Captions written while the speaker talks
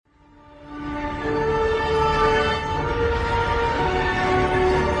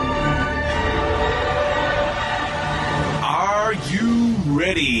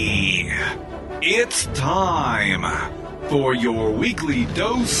It's time for your weekly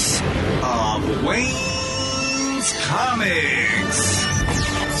dose of Wayne's Comics.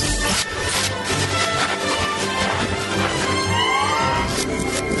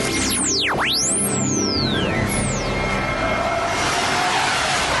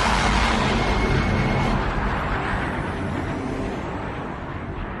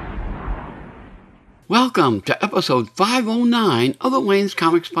 Welcome to episode 509 of the Wayne's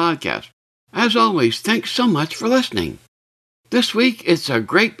Comics Podcast. As always, thanks so much for listening. This week, it's a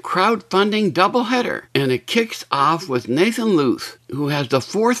great crowdfunding doubleheader, and it kicks off with Nathan Lueth, who has the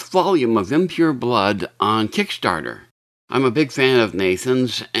 4th volume of Impure Blood on Kickstarter. I'm a big fan of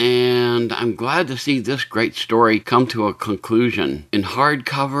Nathan's, and I'm glad to see this great story come to a conclusion in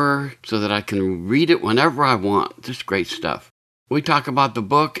hardcover so that I can read it whenever I want. Just great stuff. We talk about the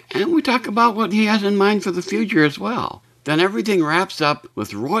book, and we talk about what he has in mind for the future as well. Then everything wraps up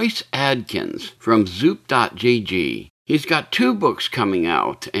with Royce Adkins from Zoop.gg. He's got 2 books coming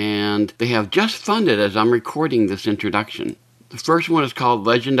out, and they have just funded as I'm recording this introduction. The first one is called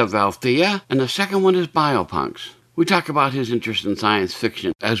Legend of Althea, and the second one is Biopunks. We talk about his interest in science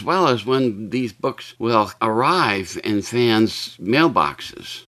fiction, as well as when these books will arrive in fans'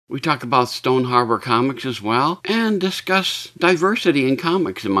 mailboxes. We talk about Stone Harbor Comics as well, and discuss diversity in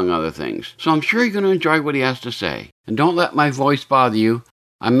comics, among other things. So I'm sure you're going to enjoy what he has to say. And don't let my voice bother you.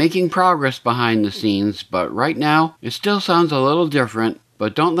 I'm making progress behind the scenes, but right now, it still sounds a little different,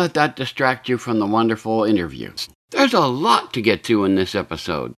 but don't let that distract you from the wonderful interview. There's a lot to get to in this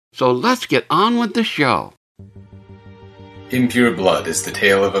episode, so let's get on with the show. Impure Blood is the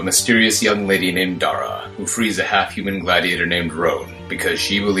tale of a mysterious young lady named Dara, who frees a half-human gladiator named Roan because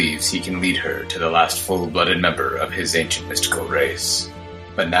she believes he can lead her to the last full-blooded member of his ancient mystical race.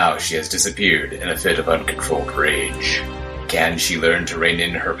 But now she has disappeared in a fit of uncontrolled rage. Can she learn to rein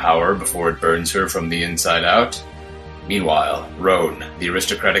in her power before it burns her from the inside out? Meanwhile, Roan, the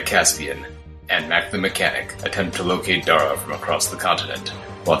aristocratic Caspian, and Mac the Mechanic attempt to locate Dara from across the continent,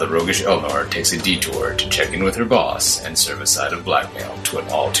 while the roguish Elnor takes a detour to check in with her boss and serve a side of blackmail to an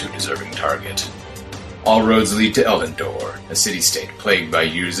all-too-deserving target. All roads lead to Elendor, a city-state plagued by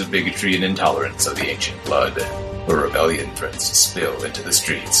years of bigotry and intolerance of the ancient blood, where rebellion threatens to spill into the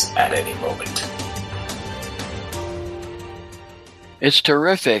streets at any moment. It's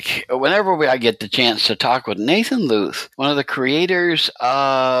terrific. Whenever I get the chance to talk with Nathan Lueth, one of the creators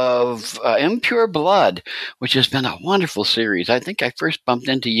of Impure Blood, which has been a wonderful series. I think I first bumped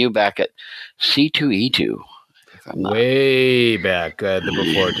into you back at C2E2. Way back at the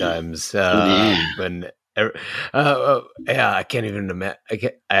before times. I can't even imagine.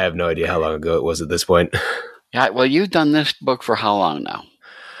 I have no idea how long ago it was at this point. Yeah, well, you've done this book for how long now?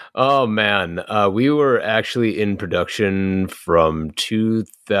 Oh, man. We were actually in production from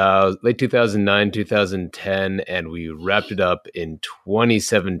late 2009, 2010, and we wrapped it up in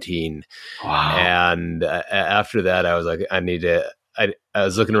 2017. Wow. And after that, I was like, I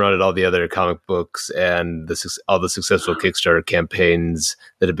was looking around at all the other comic books and all the successful Kickstarter campaigns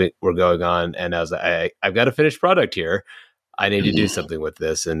that were going on, and I was like, I've got a finished product here. I need to do something with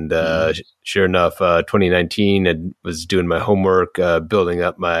this. And sure enough, 2019, I was doing my homework, building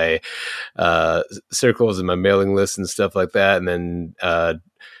up my circles and my mailing lists and stuff like that. And then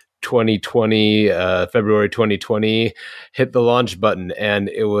 2020, February 2020, hit the launch button, and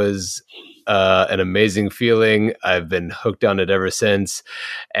it was an amazing feeling. I've been hooked on it ever since.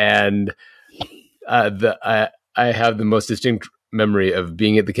 And I have the most distinct memory of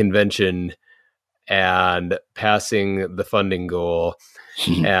being at the convention and passing the funding goal,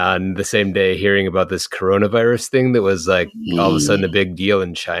 and the same day hearing about this coronavirus thing that was like all of a sudden a big deal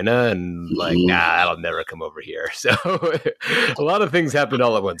in China, and like, that'll never come over here. So a lot of things happened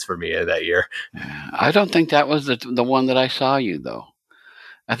all at once for me that year. I don't think that was the one that I saw you, though.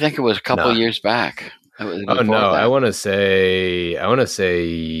 I think it was a couple years back. I want to say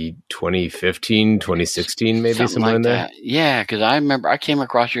 2015, 2016, maybe somewhere in there. Yeah, because I remember I came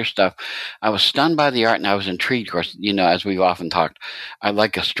across your stuff. I was stunned by the art, and I was intrigued. Of course, as we've often talked, I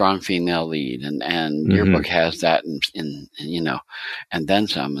like a strong female lead, and your book has that, in and then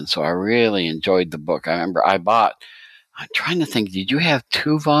some. And so I really enjoyed the book. I remember I'm trying to think. Did you have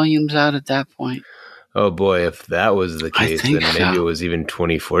 2 volumes out at that point? Oh boy, if that was the case, then maybe it was even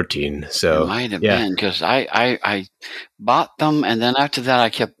 2014. So it might have been, because I bought them, and then after that I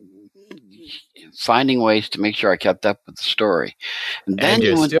kept finding ways to make sure I kept up with the story. And then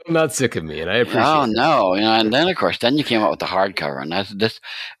you're still not sick of me, and I appreciate it. Oh, no. And then, of course, you came out with the hardcover. And that's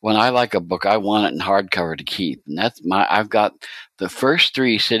when I like a book, I want it in hardcover to keep. And I've got the first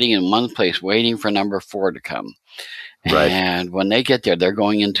 3 sitting in one place waiting for number 4 to come. Right. And when they get there, they're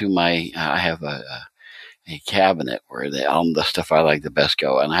going into my. I have a cabinet where all the stuff I like the best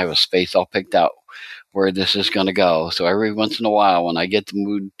go, and I have a space all picked out where this is going to go. So every once in a while, when I get the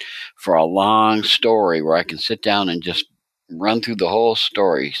mood for a long story where I can sit down and just run through the whole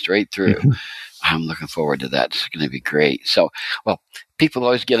story straight through, I'm looking forward to that. It's going to be great. So, well, people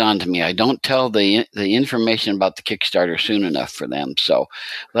always get on to me. I don't tell the information about the Kickstarter soon enough for them. So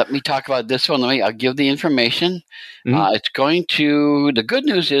let me talk about this one. I'll give the information. It's going to, the good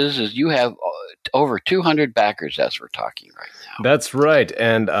news is you have over 200 backers as we're talking right now. That's right.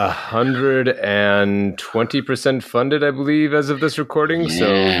 And 120% funded, I believe, as of this recording. Yeah.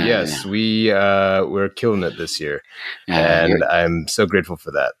 So yes, we're killing it this year. And I'm so grateful for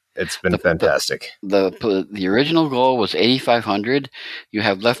that. It's been fantastic. The original goal was 8,500. You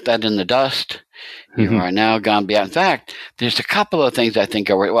have left that in the dust. You are now gone beyond. In fact, there's a couple of things I think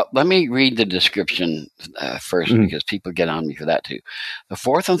are. Well, let me read the description first because people get on me for that too. The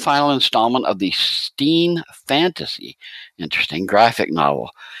fourth and final installment of the Steen Fantasy, interesting graphic novel,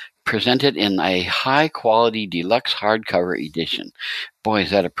 presented in a high-quality deluxe hardcover edition. Boy, is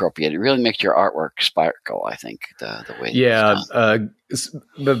that appropriate. It really makes your artwork sparkle, I think, the way it's done.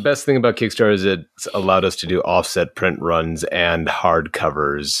 The best thing about Kickstarter is it's allowed us to do offset print runs and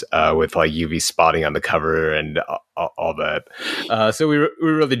hardcovers with like UV spotting on the cover and all that. So we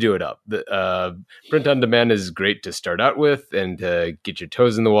really do it up. The print on demand is great to start out with and to get your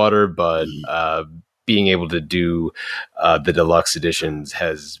toes in the water, but being able to do the deluxe editions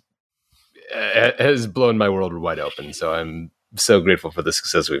has blown my world wide open. So I'm so grateful for the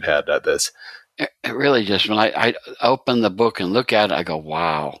success we've had at this. It really just, when I open the book and look at it, I go,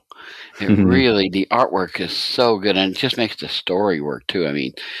 wow. It really, the artwork is so good, and it just makes the story work too. I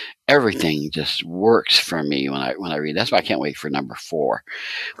mean, everything just works for me when I read. That's why I can't wait for number 4.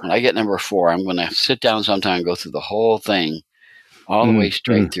 When I get number 4, I'm going to sit down sometime and go through the whole thing all the way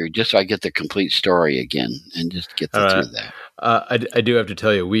straight through, just so I get the complete story again and just get through that. I do have to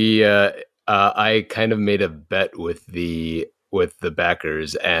tell you, I kind of made a bet with the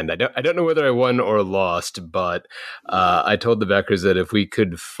backers, and I don't know whether I won or lost, but I told the backers that if we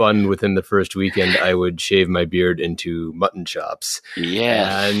could fund within the first weekend, I would shave my beard into mutton chops.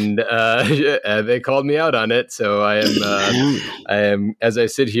 Yes. And they called me out on it. So I am, as I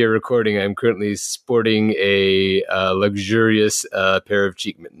sit here recording, I'm currently sporting a luxurious pair of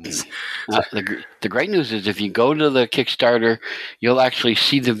cheek mittens. The great news is if you go to the Kickstarter, you'll actually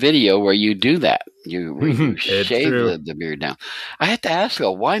see the video where you do that. You shave the beard down. I had to ask,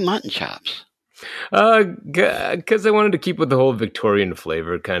 though, why mutton chops? Because I wanted to keep with the whole Victorian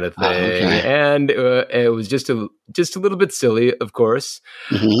flavor kind of thing, and it was just a little bit silly, of course.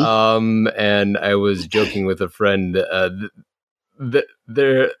 And I was joking with a friend.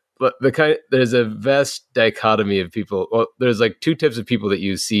 There's a vast dichotomy of people. Well, there's like 2 types of people that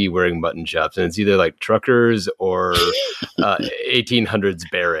you see wearing mutton chops, and it's either like truckers or 1800s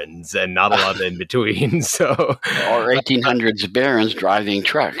barons, and not a lot in between. So, or 1800s barons driving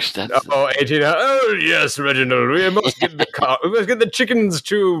trucks. Oh yes, Reginald, we must get the chickens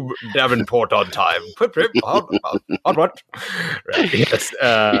to Davenport on time. On what? Right. Yes.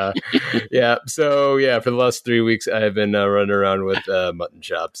 Yeah. So yeah, for the last 3 weeks, I've been running around with mutton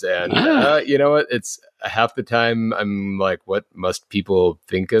chops. And you know what? It's half the time I'm like, what must people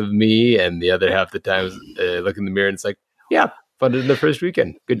think of me? And the other half the time, look in the mirror and it's like, yeah, funded in the first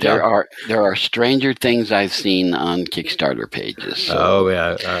weekend. Good job. There are stranger things I've seen on Kickstarter pages. So oh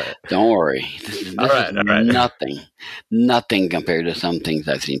yeah. Don't worry. This is nothing compared to some things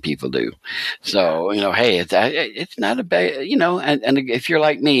I've seen people do. So, hey, it's not a bad, and if you're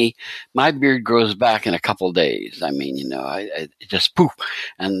like me, my beard grows back in a couple of days. I mean, I just poof.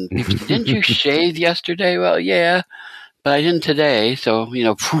 And people say, didn't you shave yesterday? Well, yeah, but I didn't today. So,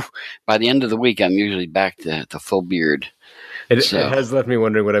 poof, by the end of the week, I'm usually back to full beard. It has left me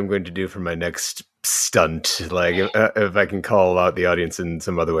wondering what I'm going to do for my next stunt. Like, if I can call out the audience in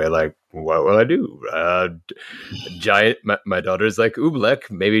some other way, like, what will I do? Giant. My daughter's like oobleck,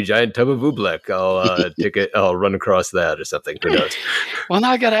 maybe giant tub of oobleck. I'll run across that or something. Who knows? Well,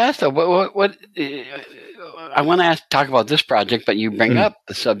 now I got to ask though. What? I want to talk about this project, but you bring up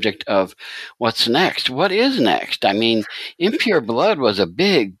the subject of what's next. What is next? I mean, Impure Blood was a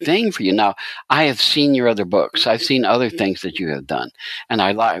big thing for you. Now, I have seen your other books. I've seen other things that you have done, and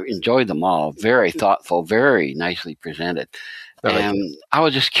I enjoyed them all. Very thoughtful, very nicely presented. And I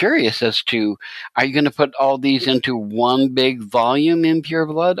was just curious as to, are you going to put all these into one big volume, Impure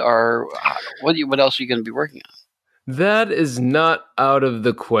Blood, or what else are you going to be working on? That is not out of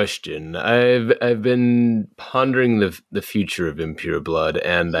the question. I've been pondering the future of Impure Blood,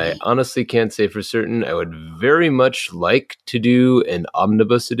 and I honestly can't say for certain. I would very much like to do an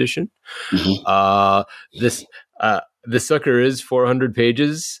omnibus edition. Mm-hmm. This sucker is 400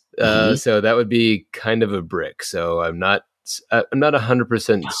 pages, so that would be kind of a brick. So I'm not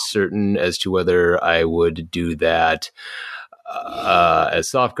 100% certain as to whether I would do that as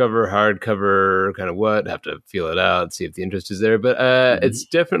softcover, hardcover, kind of what. Have to feel it out, see if the interest is there. But it's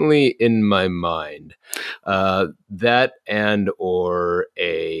definitely in my mind. That and or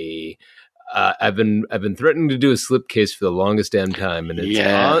a. I've been threatening to do a slipcase for the longest damn time, and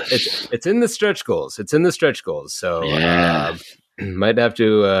it's in the stretch goals. It's in the stretch goals. So might have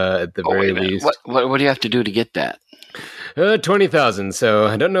to at the very least. What do you have to do to get that? 20,000. So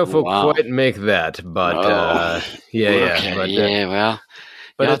I don't know if we'll quite make that, but well,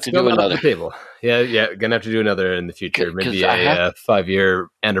 but it's still not off the table. Yeah, gonna have to do another in the future. Maybe a 5-year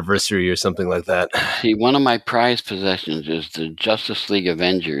anniversary or something like that. See, one of my prized possessions is the Justice League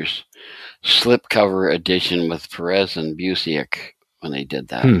Avengers slipcover edition with Perez and Busiek when they did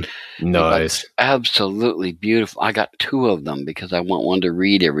that. Nice. Absolutely beautiful. I got 2 of them because I want one to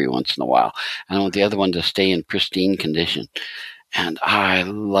read every once in a while. And I want the other one to stay in pristine condition. And I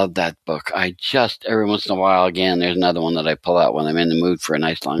love that book. I just, every once in a while, again, there's another one that I pull out when I'm in the mood for a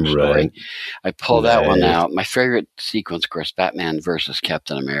nice long story. Right. I pull that one out. My favorite sequence, of course, Batman versus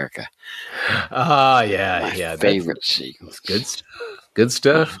Captain America. My favorite sequence. Good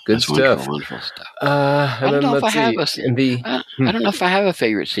stuff. Good stuff. Wonderful stuff. I don't know if I have a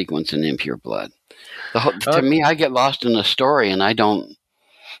favorite sequence in Impure Blood. To me, I get lost in the story, and I don't.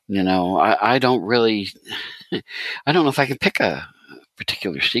 I don't really. I don't know if I can pick a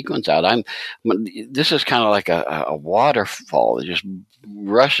particular sequence out. This is kind of like a waterfall that just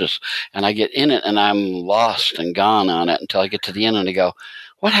rushes, and I get in it, and I'm lost and gone on it until I get to the end, and I go,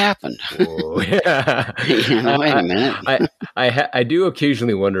 "What happened?" Wait a minute. I do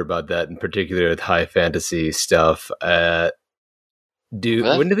occasionally wonder about that, in particular with high fantasy stuff.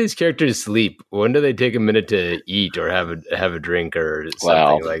 When do these characters sleep? When do they take a minute to eat or have a drink or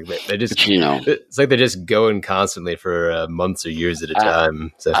something? Like they just, it's like they're just going constantly for months or years at a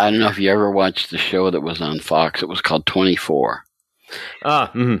time. So. I don't know if you ever watched the show that was on Fox. It was called 24.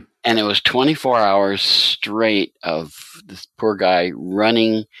 And it was 24 hours straight of this poor guy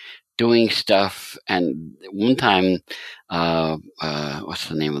running, doing stuff. And one time, what's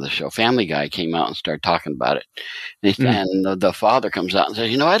the name of the show? Family Guy came out and started talking about it. And the father comes out and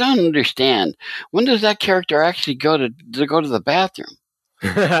says, I don't understand. When does that character actually go to the bathroom?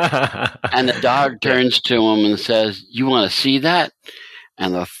 And the dog turns to him and says, "You want to see that?"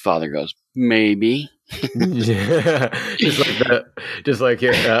 And the father goes, "Maybe." just like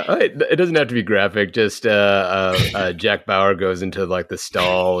it doesn't have to be graphic. Just Jack Bauer goes into like the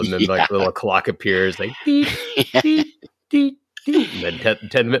stall, and then like the little clock appears, like beep, beep, beep, beep. And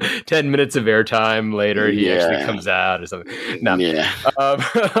then 10 minutes of airtime later, he actually comes out or something. No.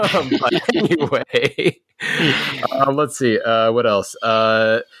 But anyway, let's see. What else?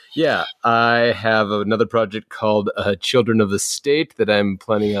 I have another project called Children of the State that I'm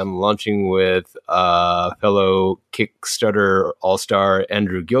planning on launching with fellow Kickstarter all-star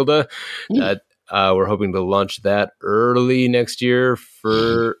Andrew Gilda. That we're hoping to launch that early next year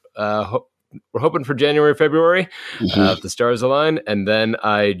for we're hoping for January, February, if the stars align. And then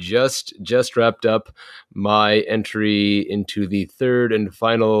I just wrapped up my entry into the 3rd and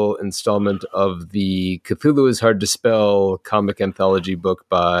final installment of the Cthulhu is Hard to Spell comic anthology book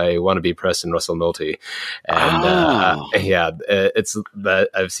by Wannabe Press and Russell Nolte. And it's that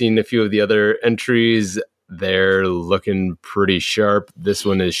I've seen a few of the other entries. They're looking pretty sharp. This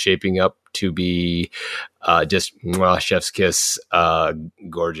one is shaping up to be just chef's kiss,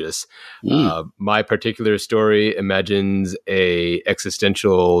 gorgeous. My particular story imagines a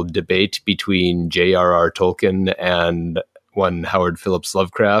existential debate between J.R.R. Tolkien and one Howard Phillips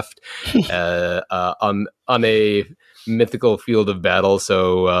Lovecraft on a mythical field of battle.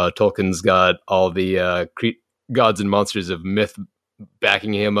 So Tolkien's got all the gods and monsters of myth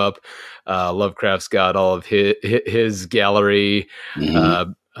backing him up. Lovecraft's got all of his gallery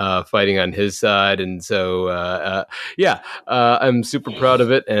fighting on his side, and so I'm super proud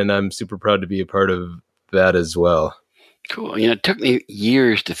of it, and I'm super proud to be a part of that as well. Cool. It took me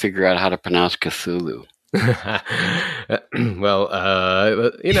years to figure out how to pronounce Cthulhu. Well,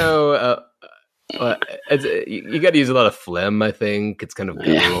 Well, you got to use a lot of phlegm. I think it's kind of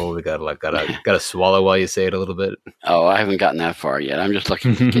guttural. You gotta swallow while you say it a little bit. Oh, I haven't gotten that far yet. I'm just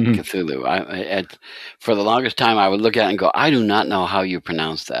looking at Cthulhu. For the longest time, I would look at it and go, I do not know how you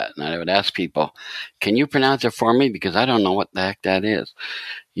pronounce that. And I would ask people, can you pronounce it for me? Because I don't know what the heck that is.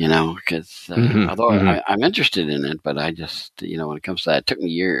 Because although I'm interested in it, but I just, when it comes to that, it took me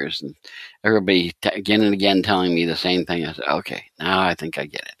years. And everybody again and again telling me the same thing. I said, okay, now I think I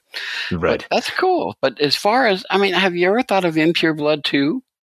get it. Right. But that's cool. But as far as, have you ever thought of Impure Blood too?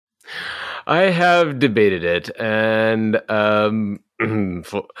 I have debated it, and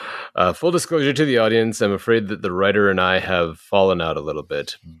full disclosure to the audience, I'm afraid that the writer and I have fallen out a little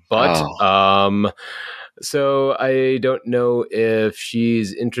bit. But so I don't know if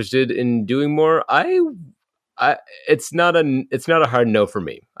she's interested in doing more. It's not a hard no for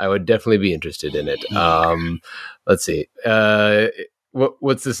me. I would definitely be interested in it. Let's see.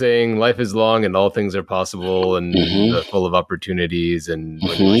 What's the saying? Life is long and all things are possible and full of opportunities and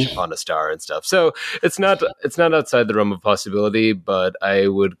when you wish upon a star and stuff. So it's not outside the realm of possibility, but I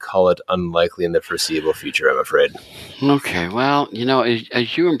would call it unlikely in the foreseeable future, I'm afraid. Okay. Well,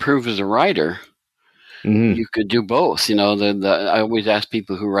 as you improve as a writer, you could do both. I always ask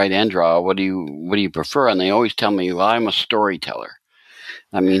people who write and draw, what do you prefer? And they always tell me, well, I'm a storyteller.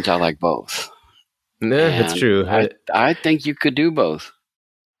 That means I like both. That's true. I think you could do both.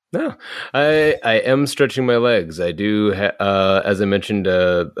 No, I am stretching my legs. I do, as I mentioned,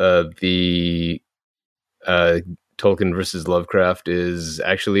 the Tolkien versus Lovecraft is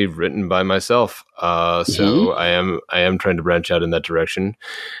actually written by myself. So I am trying to branch out in that direction.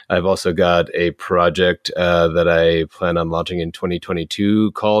 I've also got a project that I plan on launching in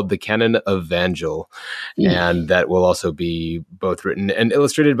 2022 called The Canon of Vangel, and that will also be both written and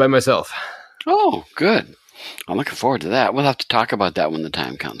illustrated by myself. Oh, good. I'm looking forward to that. We'll have to talk about that when the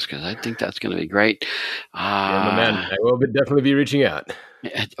time comes, because I think that's going to be great. Yeah, my man, I will definitely be reaching out.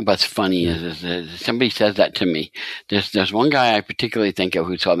 What's funny is somebody says that to me. There's one guy I particularly think of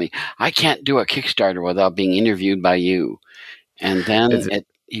who told me, I can't do a Kickstarter without being interviewed by you. And then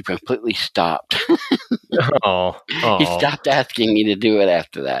he completely stopped. He stopped asking me to do it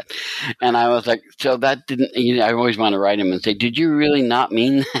after that. And I was like, so that didn't, I always want to write him and say, did you really not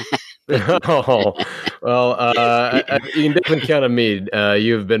mean that? You can definitely count on me.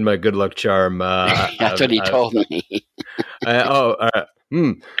 You've been my good luck charm. That's what he told me. All right.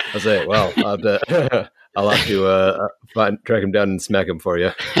 I'll say, well, I'll have to track him down and smack him for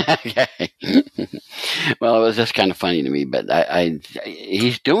you. Okay. Well, it was just kind of funny to me, but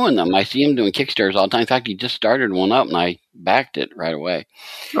he's doing them. I see him doing Kickstarters all the time. In fact, he just started one up, and I backed it right away.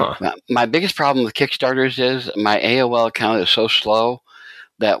 My biggest problem with Kickstarters is my AOL account is so slow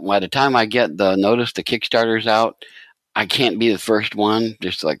that by the time I get the notice the Kickstarter's out, I can't be the first one.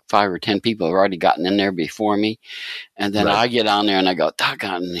 There's like 5 or 10 people have already gotten in there before me. And then I get on there and I go,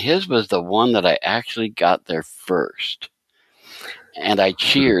 doggone, his was the one that I actually got there first. And I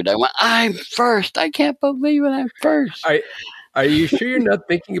cheered. I went, I'm first. I can't believe it. I'm first. Are you sure you're not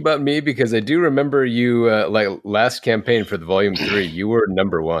thinking about me? Because I do remember you, like last campaign for the Volume 3, you were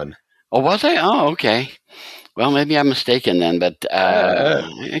number 1. Oh, was I? Oh, okay. Well, maybe I'm mistaken then, but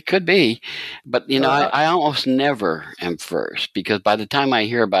it could be. But, I almost never am first, because by the time I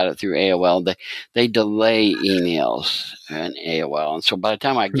hear about it through AOL, they delay emails in AOL. And so by the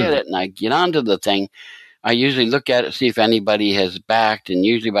time I get it and I get onto the thing, I usually look at it, see if anybody has backed, and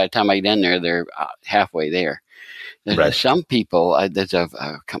usually by the time I get in there, they're halfway there. There's some people, there's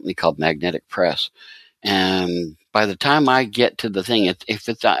a company called Magnetic Press, and by the time I get to the thing, if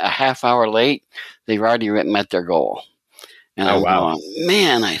it's a half hour late, they've already met their goal. And I'm going,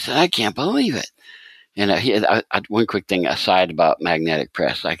 man, I said, I can't believe it. And one quick thing aside about Magnetic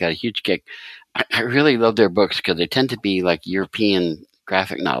Press, I got a huge kick. I really love their books because they tend to be like European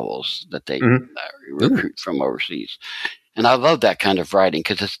graphic novels that they recruit from overseas. And I love that kind of writing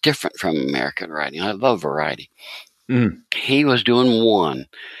because it's different from American writing. I love variety. He was doing one,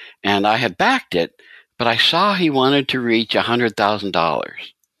 and I had backed it, but I saw he wanted to reach $100,000.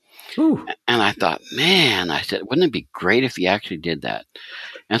 And I thought, man, I said, wouldn't it be great if he actually did that?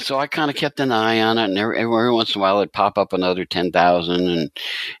 And so I kind of kept an eye on it, and every once in a while it'd pop up another 10,000. And it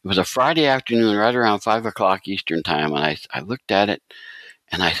was a Friday afternoon, right around 5 o'clock Eastern time, and I looked at it,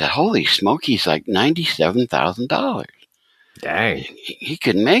 and I said, holy smoke, he's like $97,000. Dang. He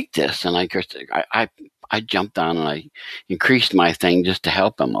could make this. And I jumped on and I increased my thing just to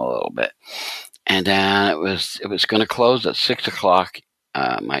help him a little bit. And it was going to close at 6 o'clock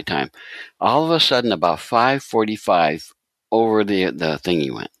my time. All of a sudden, about 5:45, over the thing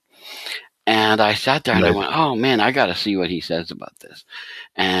he went. And I sat there and I Right. went, oh man, I got to see what he says about this.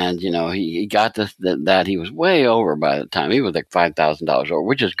 And, he got this, that he was way over by the time. He was like $5,000 over,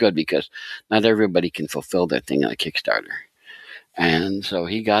 which is good because not everybody can fulfill their thing on a Kickstarter. And so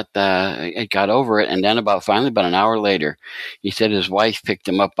he got over it. And then finally about an hour later, he said his wife picked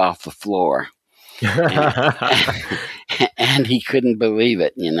him up off the floor. And he couldn't believe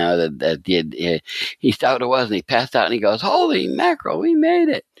it, that he thought it was, and he passed out and he goes, holy mackerel, we made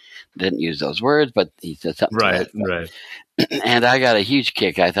it. Didn't use those words, but he said something. Right. And I got a huge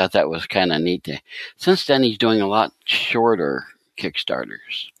kick. I thought that was kind of neat. Since then, he's doing a lot shorter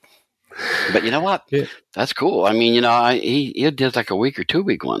Kickstarters. But you know what? Yeah. That's cool. I mean, he does like a week or 2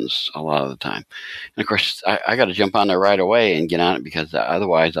 week ones a lot of the time. And of course, I got to jump on there right away and get on it because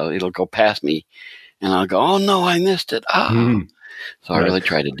otherwise it'll go past me and I'll go, oh no, I missed it. So I really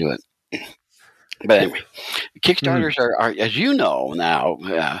try to do it. But anyway, Kickstarters are, as you know now,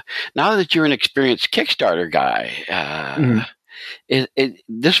 now that you're an experienced Kickstarter guy,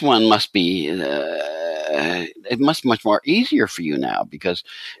 this one must be, it must be much more easier for you now because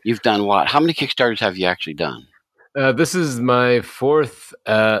you've done what? How many Kickstarters have you actually done? This is my fourth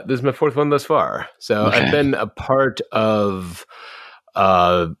one thus far. So Okay. I've been a part of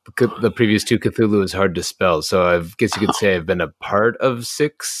the previous 2. Cthulhu is hard to spell, so I guess you could say I've been a part of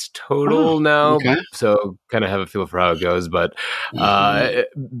 6 total now. Okay. So kind of have a feel for how it goes. But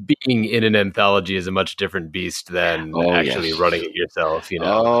being in an anthology is a much different beast than actually running it yourself.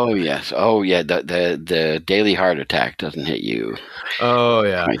 Oh yes. Oh yeah. The daily heart attack doesn't hit you. Oh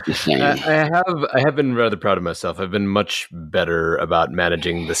yeah. Quite the same. I have been rather proud of myself. I've been much better about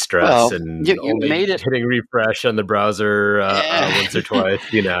managing the stress and you only made it. hitting refresh on the browser once or twice.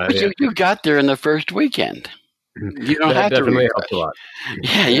 But you got there in the first weekend. You don't have to definitely refresh. helped a lot.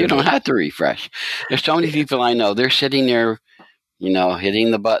 Yeah, you don't have to refresh. There's so many people I know. They're sitting there,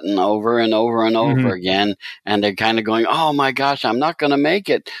 hitting the button over and over and over again, and they're kind of going, "Oh my gosh, I'm not going to make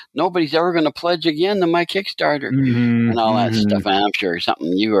it. Nobody's ever going to pledge again to my Kickstarter and all that stuff." And I'm sure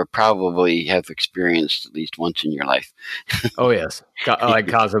something you probably have experienced at least once in your life. Oh yes, like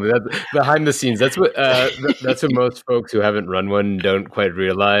constantly. That's behind the scenes. That's what most folks who haven't run one don't quite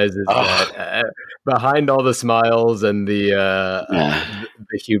realize is that behind all the smiles and the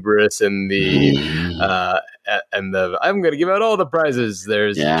hubris and the I'm going to give out all the prizes.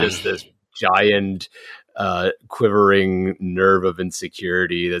 There's just this giant quivering nerve of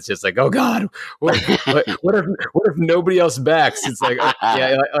insecurity that's just like, oh God, what if nobody else backs? It's like,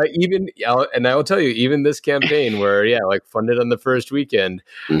 and I will tell you, even this campaign where funded on the first weekend,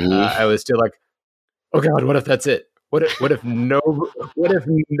 I was still like, oh God, what if that's it? What if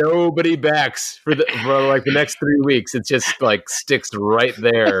nobody backs for like the next 3 weeks? It just like sticks right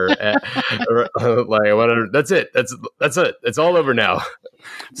there. Like whatever. That's it. That's it. It's all over now.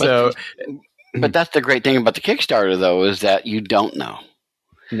 But that's the great thing about the Kickstarter, though, is that you don't know.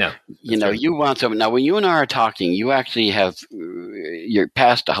 No, you want something. Now, when you and I are talking, you actually you're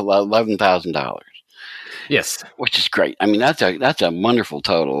past $11,000. Yes, which is great. I mean, that's a wonderful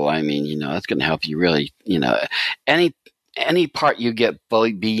total. I mean, that's going to help you really. Any part you get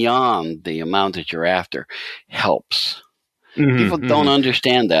beyond the amount that you're after helps. People don't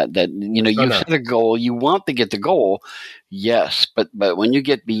understand that you set a goal, you want to get the goal, yes, but when you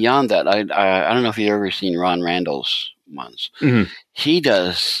get beyond that, I don't know if you've ever seen Ron Randall's ones. He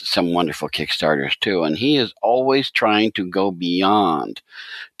does some wonderful Kickstarters too, and he is always trying to go beyond,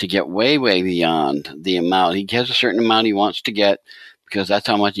 to get way beyond the amount. He has a certain amount he wants to get because that's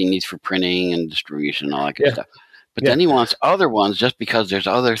how much he needs for printing and distribution and all that kind of stuff. But then he wants other ones just because there's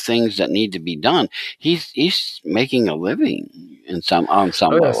other things that need to be done. He's making a living on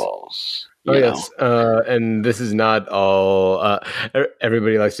some levels. Yes. And this is not all.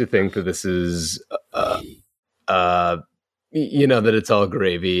 Everybody likes to think that this is, that it's all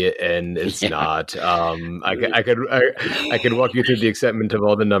gravy, and it's not. I could walk you through the excitement of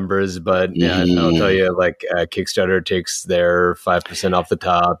all the numbers, but I'll tell you, like Kickstarter takes their 5% off the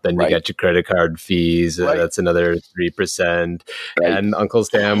top, and you get your credit card fees. That's another 3%, and Uncle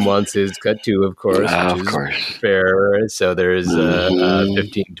Sam wants his cut too, of course, which is fair. So there's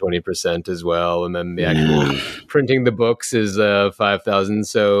 15-20% as well, and then the actual printing the books is $5,000.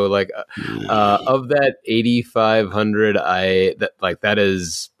 So of that 8,500, that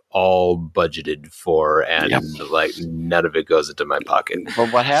is all budgeted for, and none of it goes into my pocket.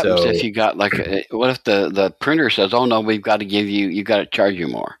 But what happens if you got what if the printer says, "Oh no, we've got to give you got to charge you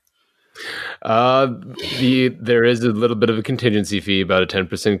more"? There is a little bit of a contingency fee, about a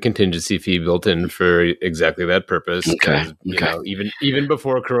 10% contingency fee built in for exactly that purpose. Because even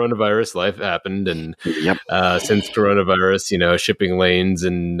before coronavirus, life happened, and Yep. Since coronavirus, shipping lanes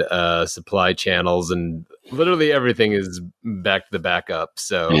and supply channels and literally everything is back to the backup.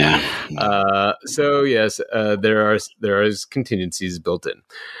 So, yes, there are contingencies built in.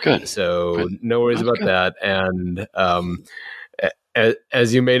 Good. So no worries about that. And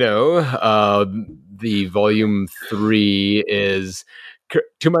as you may know, the volume 3 is,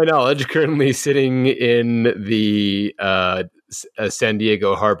 to my knowledge, currently sitting in the San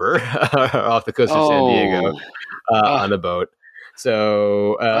Diego harbor off the coast of San Diego on a boat.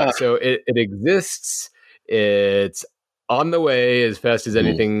 So it exists. It's on the way as fast as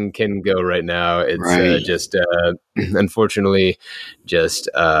anything can go right now. It's just unfortunately just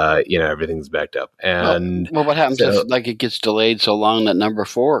everything's backed up. And well, what happens if it gets delayed so long that number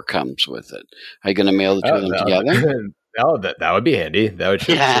 4 comes with it? Are you going to mail the two of them together? Oh, that would be handy. That would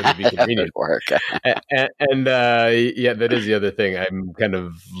certainly be convenient. That would work. and that is the other thing. I'm kind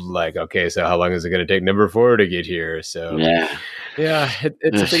of like, okay, so how long is it going to take number 4 to get here? So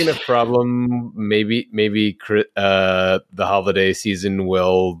it's a big enough problem. Maybe the holiday season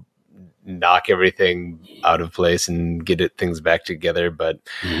will knock everything out of place and get things back together, but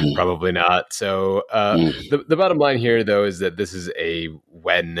probably not. So the bottom line here, though, is that this is a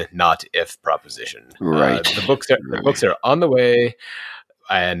when, not if proposition. Right. The books are on the way,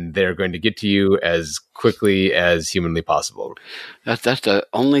 and they're going to get to you as quickly as humanly possible. That's the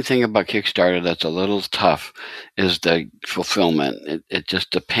only thing about Kickstarter that's a little tough, is the fulfillment. It just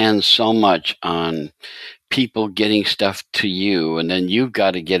depends so much on people getting stuff to you, and then you've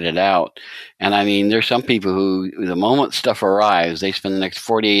got to get it out. And I mean, there's some people who, the moment stuff arrives, they spend the next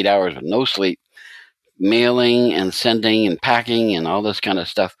 48 hours with no sleep, mailing and sending and packing and all this kind of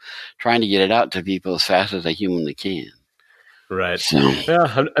stuff, trying to get it out to people as fast as they humanly can. Right. So.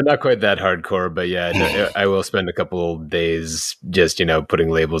 Yeah, I'm not quite that hardcore, but I will spend a couple days just, putting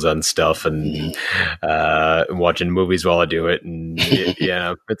labels on stuff and watching movies while I do it. And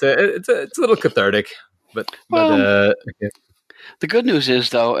it's a little cathartic. But the good news is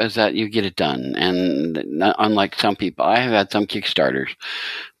that you get it done. And unlike some people, I have had some Kickstarters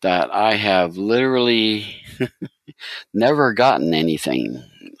that I have literally never gotten anything.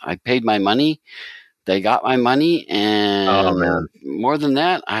 I paid my money. They got my money, and more than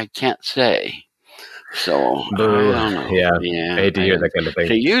that, I can't say. So I don't know. Yeah, I hate to hear that kind of thing.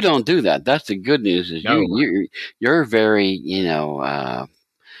 So you don't do that. That's the good news. Is you're very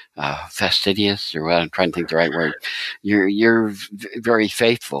fastidious, or what? I'm trying to think the right word. You're very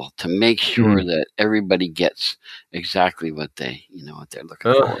faithful to make sure that everybody gets exactly what they're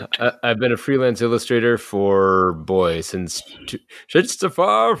looking for. I've been a freelance illustrator for since the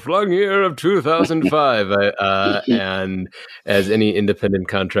far-flung year of 2005. And as any independent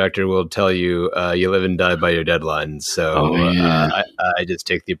contractor will tell you, you live and die by your deadlines. So I just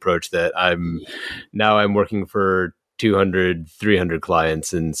take the approach that I'm working for 200, 300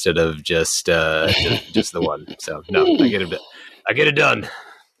 clients instead of just the one. So no, I get it done.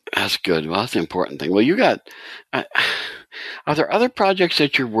 That's good. Well, that's the important thing. Well, you got. Are there other projects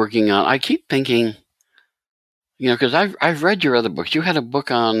that you're working on? I keep thinking, because I've read your other books. You had a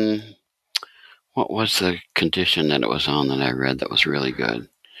book on, what was the condition that it was on that I read that was really good?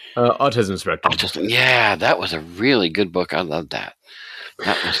 Autism spectrum. Autism. Yeah, that was a really good book. I loved that.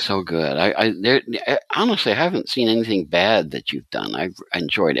 That was so good. Honestly, I haven't seen anything bad that you've done. I've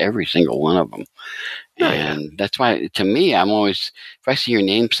enjoyed every single one of them. And that's why, to me, I'm always, if I see your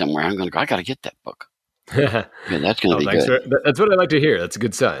name somewhere, I'm going to go, I got to get that book. That's going to be good. That's what I like to hear. That's a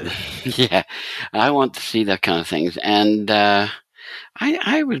good sign. Yeah. I want to see that kind of things. And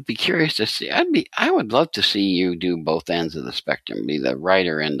I would be curious to see, I would love to see you do both ends of the spectrum, be the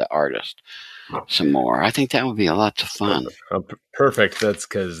writer and the artist. Some more. I think that would be a lot of fun. Oh, perfect. That's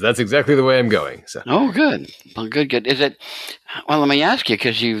exactly the way I'm going. So. Oh, good. Well, good. Is it? Well, let me ask you,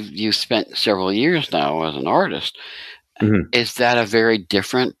 because you've spent several years now as an artist. Mm-hmm. Is that a very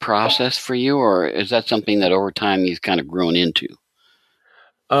different process for you, or is that something that over time you've kind of grown into?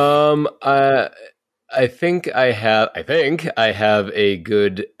 I think I have a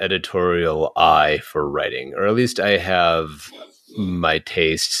good editorial eye for writing, or at least I have my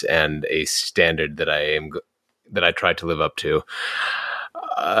tastes and a standard that I try to live up to.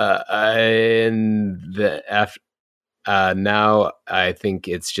 Now I think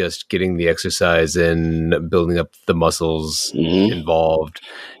it's just getting the exercise and building up the muscles involved,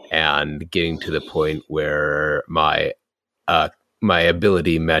 and getting to the point where my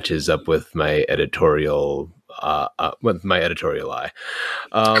ability matches up with my editorial with my editorial eye.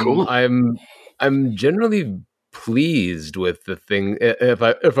 Cool. I'm generally pleased with the thing. If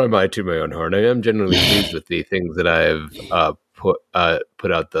I might to my own horn, I am generally pleased with the things that I've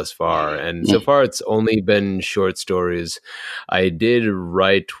put out thus far. And so far, it's only been short stories. I did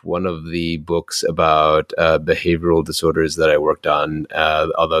write one of the books about behavioral disorders that I worked on,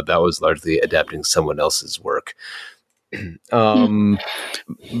 although that was largely adapting someone else's work. But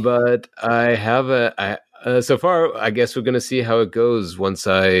I have so far, I guess we're going to see how it goes once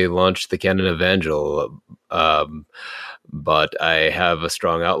I launch the Canon Evangel. But I have a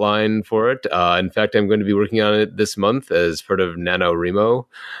strong outline for it. In fact, I'm going to be working on it this month as part of NaNoWriMo.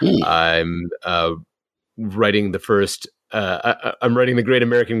 I'm writing the first. I'm writing the Great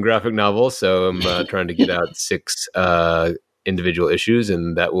American Graphic Novel, so I'm trying to get out 6 individual issues,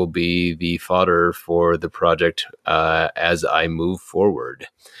 and that will be the fodder for the project as I move forward.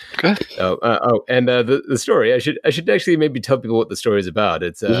 Good. And the story. I should actually maybe tell people what the story is about.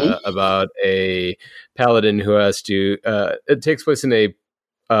 It's about a paladin who has to. It takes place in a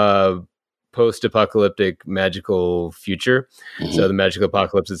post-apocalyptic magical future. So the magical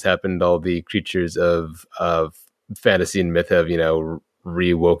apocalypse has happened. All the creatures of fantasy and myth have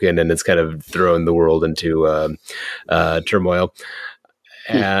rewoken, and it's kind of thrown the world into turmoil.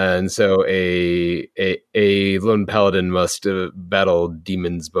 And so a lone paladin must battle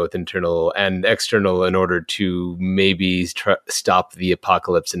demons, both internal and external, in order to maybe stop the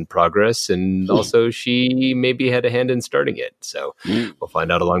apocalypse in progress. And also, she maybe had a hand in starting it. So we'll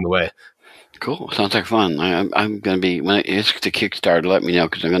find out along the way. Cool. Sounds like fun. I'm going to be, when it's the Kickstarter, let me know,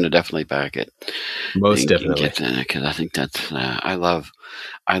 because I'm going to definitely back it. Most definitely. Because I think that's, I love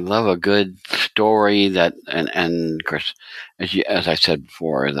a good story that, and of course, as I said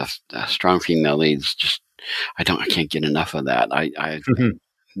before, the strong female leads, just, I can't get enough of that.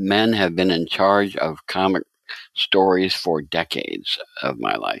 Men have been in charge of comic stories for decades of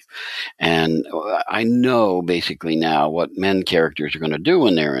my life. And I know basically now what men characters are going to do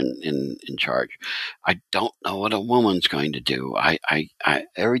when they're in charge. I don't know what a woman's going to do. I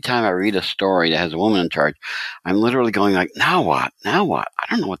every time I read a story that has a woman in charge, I'm literally going like, now what? Now what? I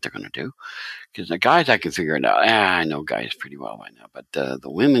don't know what they're going to do. Because the guys, I can figure it out. I know guys pretty well by now. But the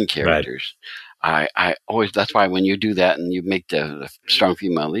women characters, right. I always, that's why when you do that and you make the strong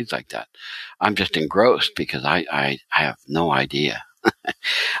female leads like that, I'm just engrossed because I have no idea.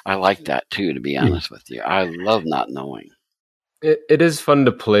 I like that too, to be honest with you. I love not knowing. It is fun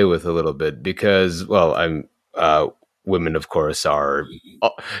to play with a little bit because, well, women, of course, are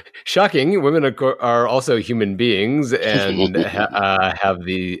shocking. Women are also human beings and have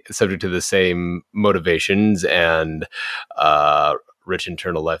the subject to the same motivations and rich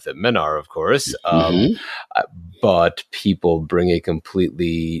internal life that men are, of course. But people bring a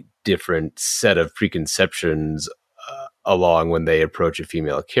completely different set of preconceptions along when they approach a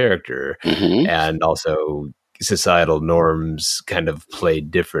female character, and also societal norms kind of play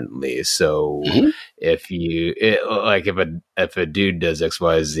differently. So if a dude does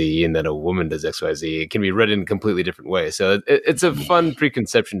XYZ and then a woman does XYZ, it can be read in a completely different way. So it's a fun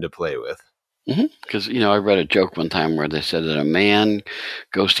preconception to play with. Because, I read a joke one time where they said that a man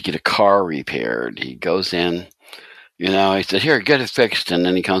goes to get a car repaired. He goes in, he said, here, get it fixed. And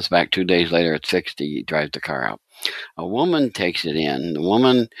then he comes back 2 days later, it's fixed. He drives the car out. A woman takes it in. The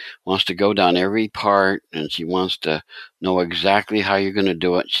woman wants to go down every part, and she wants to know exactly how you're going to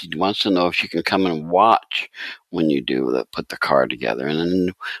do it. She wants to know if she can come and watch when you put the car together. And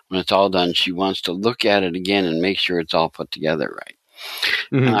then when it's all done, she wants to look at it again and make sure it's all put together right.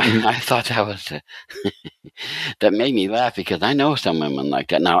 And I thought that was that made me laugh because I know some women like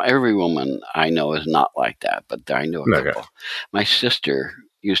that. Now, every woman I know is not like that, but I know a couple. My sister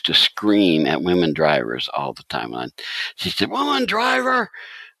used to scream at women drivers all the time. And she said, "Woman driver!"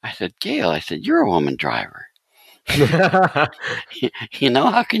 I said, "Gail," "you're a woman driver." How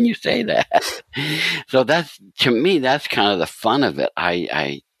can you say that? So to me, that's kind of the fun of it.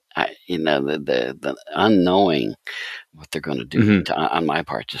 The unknowing what they're going to do on my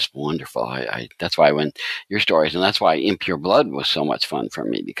part, just wonderful. That's why when your stories, and that's why Impure Blood was so much fun for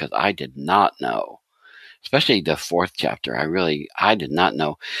me, because I did not know, especially the 4th chapter. I did not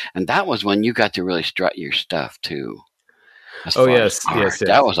know. And that was when you got to really strut your stuff too. Yes.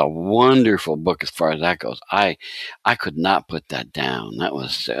 That was a wonderful book as far as that goes. I could not put that down. It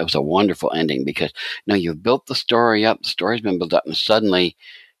was a wonderful ending because, you've built the story up, the story's been built up, and suddenly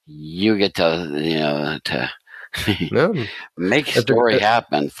you get to make story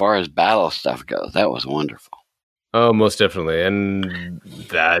happen as far as battle stuff goes. That was wonderful. Oh, most definitely, and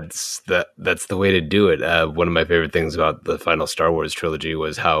that's the way to do it. One of my favorite things about the final Star Wars trilogy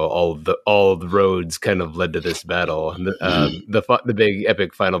was how all the roads kind of led to this battle. The big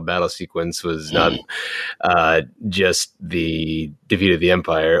epic final battle sequence was not just the defeat of the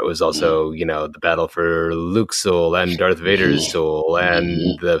Empire. It was also, the battle for Luke's soul and Darth Vader's soul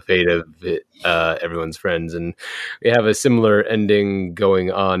and the fate of everyone's friends. And we have a similar ending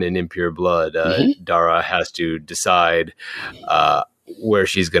going on in Impure Blood. Dara has to decide where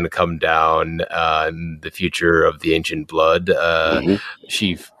she's going to come down in the future of the ancient blood.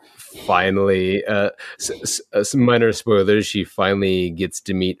 She finally, some minor spoilers, she finally gets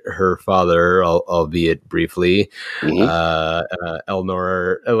to meet her father, albeit briefly.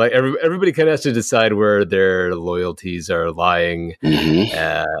 Elnor, like everybody kind of has to decide where their loyalties are lying.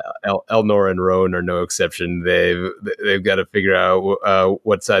 Elnor and Roan are no exception. They've got to figure out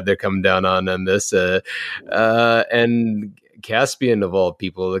what side they're coming down on this. And Caspian, of all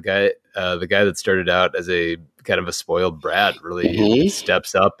people, the guy that started out as a kind of a spoiled brat, really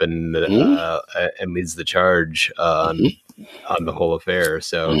steps up and leads the charge on the whole affair.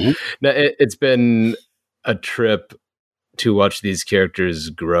 So now it's been a trip to watch these characters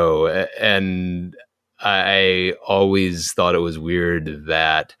grow, and I always thought it was weird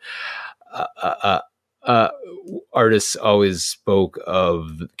that artists always spoke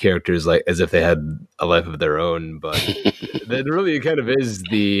of characters like as if they had a life of their own, but that really kind of is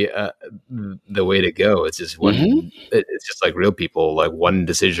the way to go. It's just one. It's just like real people. Like one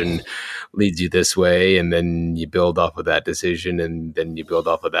decision leads you this way, and then you build off of that decision, and then you build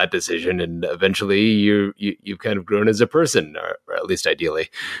off of that decision, and eventually you've kind of grown as a person, or at least ideally.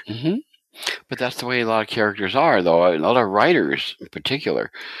 But that's the way a lot of characters are, though. A lot of writers, in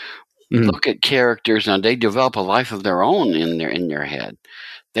particular, look at characters and they develop a life of their own in their head.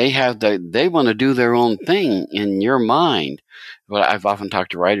 They want to do their own thing in your mind. But I've often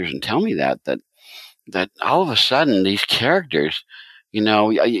talked to writers and tell me that all of a sudden these characters,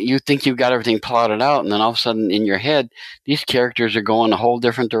 you think you've got everything plotted out, and then all of a sudden in your head these characters are going a whole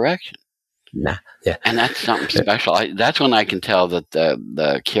different direction. Yeah. And that's something special. That's when I can tell that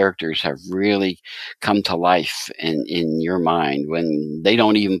the characters have really come to life in your mind when they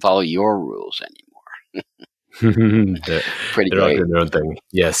don't even follow your rules anymore. Pretty they're great. All doing their own thing.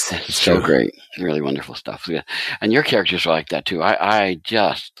 Yes, it's so true. Great. Really wonderful stuff. Yeah. And your characters are like that too. I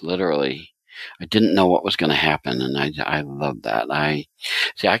just literally, I didn't know what was going to happen, and I love that. I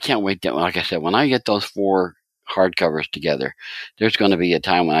can't wait. Like I said, when I get those 4 hardcovers together, there's going to be a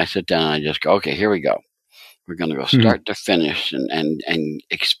time when I sit down and I just go, okay, here we go. We're going to go start to finish and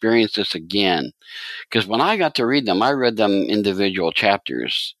experience this again. Because when I got to read them, I read them individual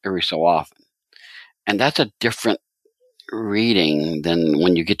chapters every so often. And that's a different reading than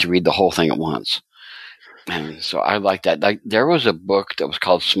when you get to read the whole thing at once. And so I like that. Like, there was a book that was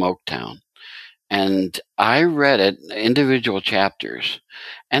called Smoketown. And I read it, individual chapters.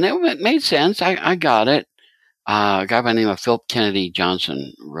 And it made sense. I got it. A guy by the name of Philip Kennedy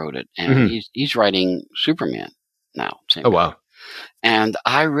Johnson wrote it, and he's writing Superman now. Oh, wow. And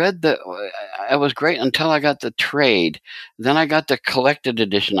I read it was great until I got the trade. Then I got the collected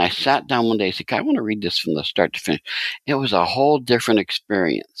edition. I sat down one day and said, I want to read this from the start to finish. It was a whole different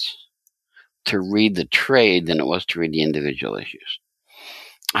experience to read the trade than it was to read the individual issues.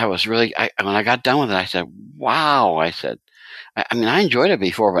 I was really, when I got done with it, I said, wow. I said, I mean, I enjoyed it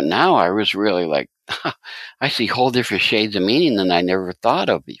before, but now I was really like, I see whole different shades of meaning than I never thought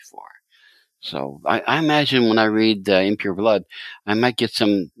of before. So I imagine when I read Impure Blood, I might get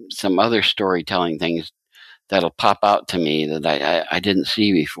some other storytelling things that'll pop out to me that I didn't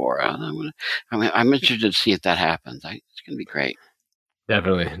see before. I'm interested to see if that happens. It's going to be great.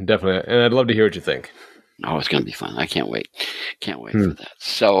 Definitely. And I'd love to hear what you think. Oh, it's going to be fun. I can't wait. For that.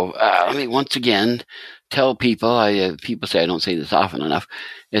 So let me once again tell people, people say I don't say this often enough,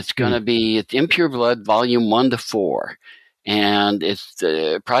 it's going to be it's Impure Blood Volume 1 to 4. And it's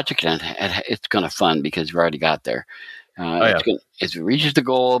the project, and it's going to fun because we've already got there. It reaches the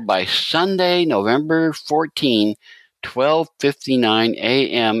goal by Sunday, November 14, 12:59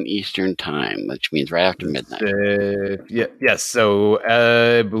 a.m. Eastern Time, which means right after midnight. Yes. So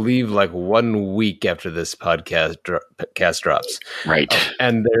I believe like 1 week after this podcast drops. Right.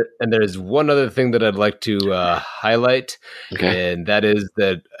 And there's one other thing that I'd like to highlight, and that is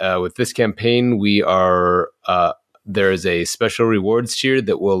that with this campaign, we are there is a special rewards tier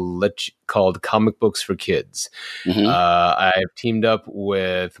that will called Comic Books for Kids. I've teamed up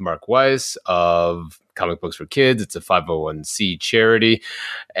with Mark Weiss of Comic Books for Kids. It's a 501c charity,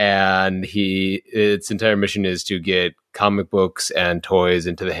 and its entire mission is to get comic books and toys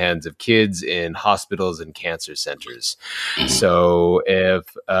into the hands of kids in hospitals and cancer centers. So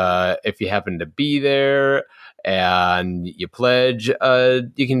if you happen to be there and you pledge,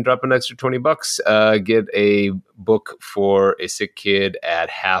 you can drop an extra $20, get a book for a sick kid at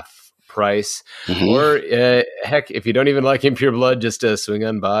half price. Or heck, if you don't even like Impure Blood, just swing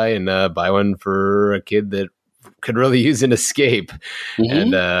on by and buy one for a kid that could really use an escape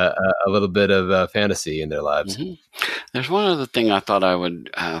and a little bit of fantasy in their lives. There's one other thing I thought I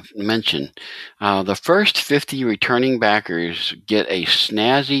would mention. The first 50 returning backers get a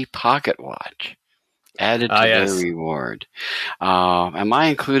snazzy pocket watch added to their reward. Am I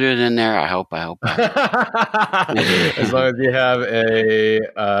included in there? I hope. As long as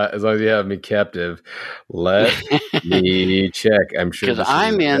you have me captive, let me check. I'm sure because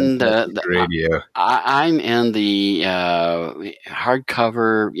I'm in I'm in the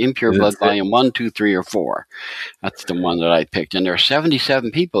hardcover Impure Blood Volume 1, 2, 3, or 4. That's the one that I picked, and there are 77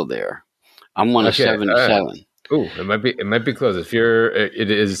 people there. I'm one of 77. Ooh, it might be close. If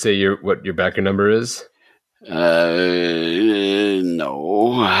what your backer number is? No.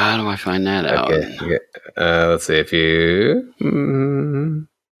 How do I find that out? Okay. Let's see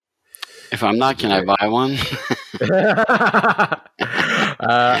if I'm not, can I buy one?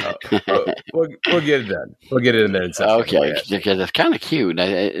 We'll get it done. We'll get it in there in a second. Okay, because it's kind of cute.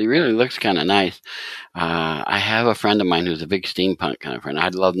 It really looks kind of nice. I have a friend of mine who's a big steampunk kind of friend.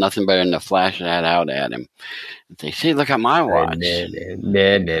 I'd love nothing better than to flash that out at him and say, "See, look at my watch." Yeah.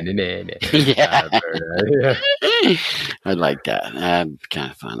 I'd like that.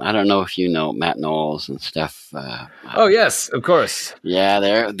 Kind of fun. I don't know if you know Matt Knowles and Steph. Oh yes, of course. Yeah,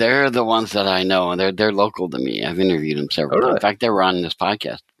 they're the ones that I know, and they're local to me. I've interviewed them several times. In fact, they were on this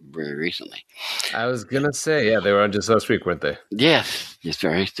podcast very recently. I was gonna say, they were on just last week, weren't they? Yes, just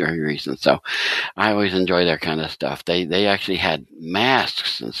very, very recent. So I always enjoy their kind of stuff. They actually had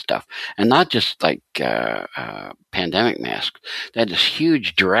masks and stuff, and not just like pandemic masks. They had this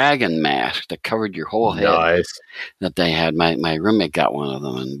huge dragon mask that covered your whole head. Nice. That they had. My roommate got one of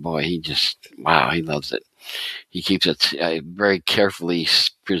them, and boy, he loves it. He keeps it very carefully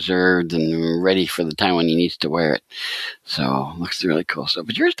preserved and ready for the time when he needs to wear it. So looks really cool stuff.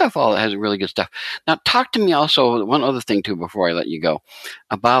 But your stuff all has really good stuff. Now talk to me also, one other thing too before I let you go,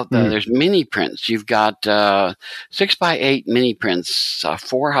 about there's mini prints. You've got 6x8 mini prints,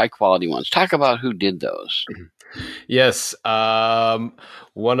 4 high quality ones. Talk about who did those. Yes.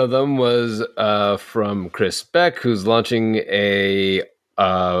 One of them was from Chris Beck, who's launching a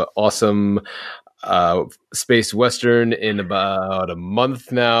awesome space western in about a month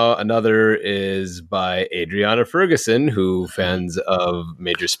now. Another is by Adriana Ferguson, who fans of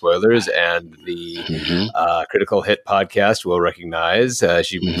Major Spoilers and the Critical Hit podcast will recognize.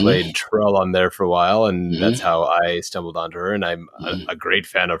 She played Trull on there for a while, and that's how I stumbled onto her, and I'm a great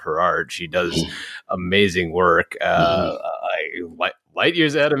fan of her art. She does amazing work. Light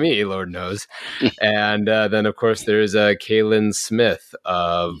years ahead of me, Lord knows. And then, of course, there's Kaylin Smith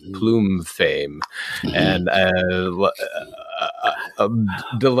of Plume fame. And I'm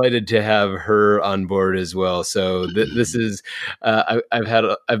delighted to have her on board as well. So this is,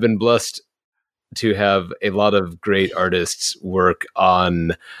 I've been blessed to have a lot of great artists work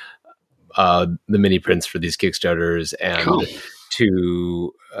on the mini prints for these Kickstarters, and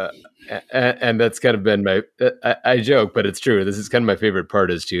and that's kind of been my, I joke, but it's true. This is kind of my favorite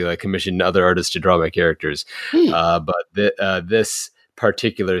part, is to commission other artists to draw my characters. But this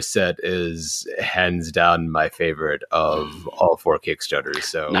particular set is hands down my favorite of all 4 Kickstarters.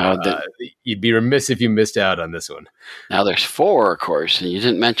 So you'd be remiss if you missed out on this one. Now there's 4, of course, and you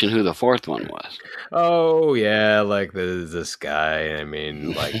didn't mention who the 4th one was. Oh yeah, this guy. I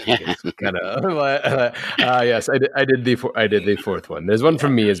mean, it's kind of. Yes, I did the 4th one. There's one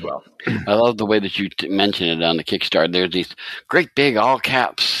from me as well. I love the way that you mentioned it on the Kickstarter. There's these great big all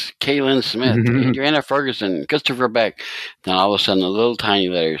caps: Kaylin Smith, Adriana Ferguson, Christopher Beck. Then all of a sudden, the little tiny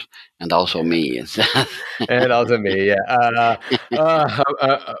letters, and also me. And also me, yeah.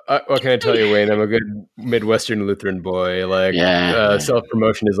 What can I tell you, Wayne? I'm a good Midwestern Lutheran boy.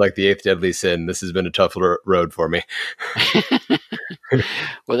 Self-promotion is like the 8th deadly sin. This has been a tough road for me.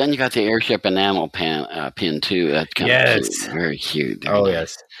 Well, then you got the airship enamel pin too. That's kind of cute. Very cute. Very nice.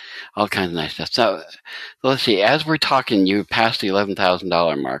 Yes. all kinds of nice stuff. So let's see. As we're talking, you passed the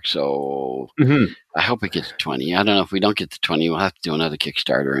 $11,000 mark. So I hope it gets to 20. I don't know if we don't get to 20, we'll have to do another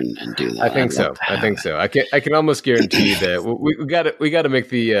Kickstarter and do that. I think so. I can almost guarantee that we got to make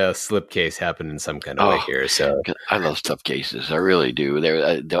the slipcase happen in some kind of way here. So I love slipcases. I really do.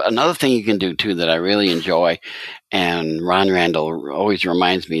 Another thing you can do too that I really enjoy, and Ron Randall always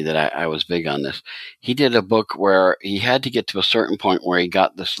reminds me that I was big on this. He did a book where he had to get to a certain point where he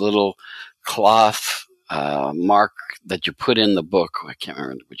got this little cloth mark that you put in the book. I can't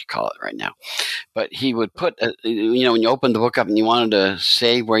remember what you call it right now. But he would put, when you opened the book up and you wanted to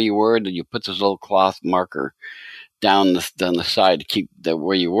say where you were, you put this little cloth marker down the side to keep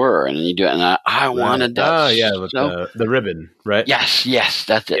where you were, and you do it. And I wanted that. Oh yeah, with the ribbon, right? Yes,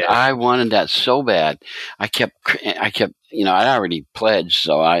 that's it. Yeah. I wanted that so bad. I kept, I'd already pledged,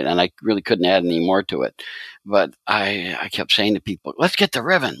 so I really couldn't add any more to it. But I kept saying to people, "Let's get the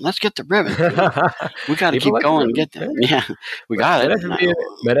ribbon. Let's get the ribbon. We got to keep going and get that." Yeah, we got it.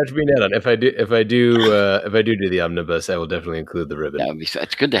 Might have to be an add-on. If I do the omnibus, I will definitely include the ribbon.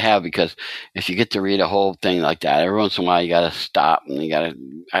 It's good to have, because if you get to read a whole thing like that, every once in a while you got to stop and you got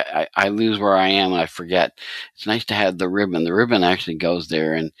to. I lose where I am and I forget. It's nice to have the ribbon. The ribbon actually goes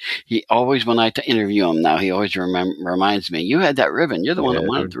there, and he always, when I interview him now, he always reminds me, "You had that ribbon. You're the one that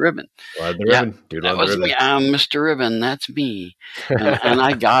wanted the ribbon." Well, the ribbon. Dude, that was me. I'm Mr. Ribbon. That's me. And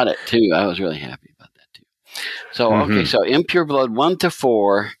I got it too. I was really happy about that too. So, okay. So Impure Blood 1 to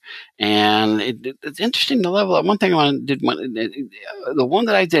 4. And it's interesting, the level. One thing I did, the one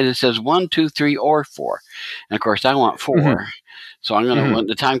that I did, it says 1, 2, 3, or 4. And of course I want 4. So I'm going to, when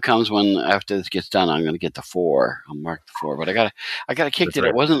the time comes when after this gets done, I'm going to get the 4. I'll mark the 4, but I got to kick it. Right.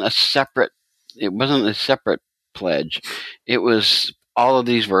 It wasn't a separate pledge. It was, all of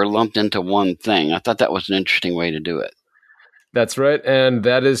these were lumped into one thing. I thought that was an interesting way to do it. That's right, and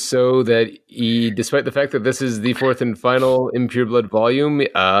that is so that despite the fact that this is the 4th and final Impure Blood volume,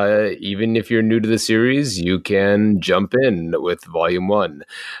 even if you're new to the series, you can jump in with Volume 1.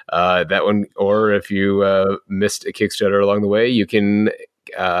 That one, or if you missed a Kickstarter along the way, you can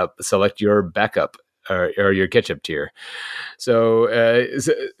select your backup or your catch-up tier. So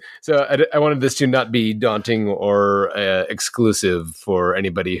I wanted this to not be daunting or exclusive for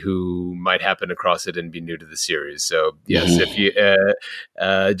anybody who might happen across it and be new to the series. So yes, if you,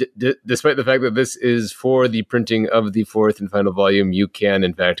 despite the fact that this is for the printing of the 4th and final volume, you can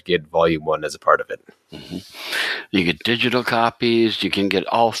in fact get Volume 1 as a part of it. You get digital copies. You can get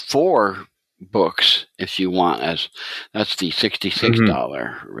all 4 books if you want. That's the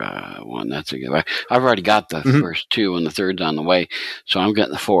 $66 one. That's a good one. I've already got the first 2 and the 3rd's on the way, so I'm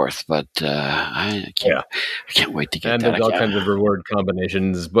getting the 4th. But I can't wait to get and that. And there's all kinds of reward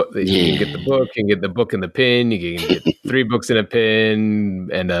combinations. But you can get the book, you can get the book and the pin. You can get 3 books and a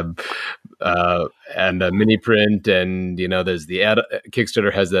pin and a mini print. And there's the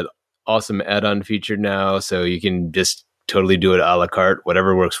Kickstarter has that awesome add-on feature now, so you can just totally do it a la carte,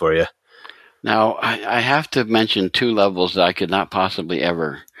 whatever works for you. Now, I have to mention 2 levels that I could not possibly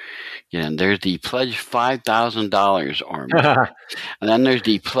ever get in. There's the pledge $5,000 or more. And then there's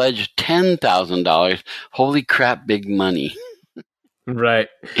the pledge $10,000. Holy crap, big money. Right.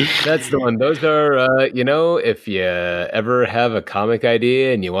 That's the one. Those are, if you ever have a comic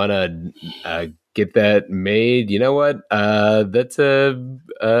idea and you want to get that made, you know what? That's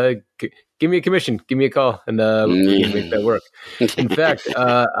give me a commission, give me a call, and we can make that work. In fact,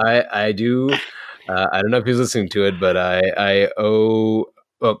 I do. I don't know if he's listening to it, but I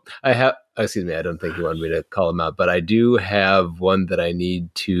have. Excuse me. I don't think he wanted me to call him out, but I do have one that I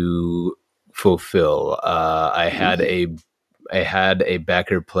need to fulfill. I had a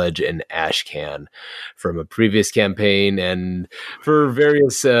backer pledge an ash can from a previous campaign, and for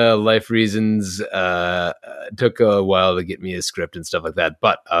various life reasons, it took a while to get me a script and stuff like that.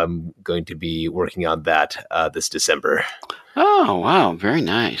 But I'm going to be working on that this December. Oh, wow. Very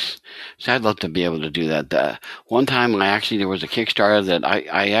nice. So I'd love to be able to do that. One time there was a Kickstarter that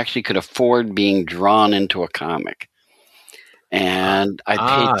I actually could afford being drawn into a comic. And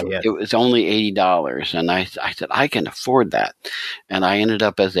I paid, It was only $80. And I said, I can afford that. And I ended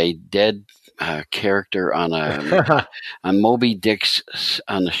up as a dead character on on Moby Dick's,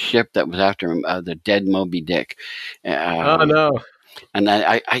 on the ship that was after the dead Moby Dick. Oh, no. And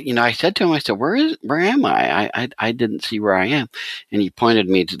I said to him, I said, where am I? I didn't see where I am. And he pointed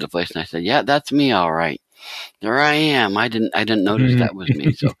me to the place, and I said, yeah, that's me. All right. There I am. I didn't notice that was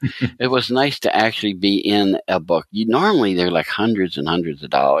me. So it was nice to actually be in a book. Normally they're like hundreds and hundreds of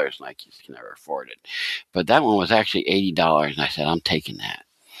dollars, like you can never afford it. But that one was actually $80, and I said, I'm taking that.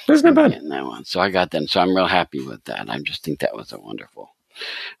 That's not bad. That one. So I got that. So I'm real happy with that. I just think that was a wonderful.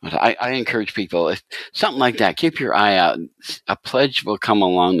 But I encourage people, if something like that, keep your eye out. A pledge will come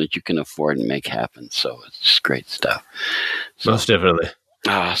along that you can afford and make happen. So it's just great stuff. So, most definitely.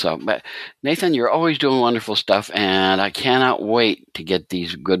 But Nathan, you're always doing wonderful stuff, and I cannot wait to get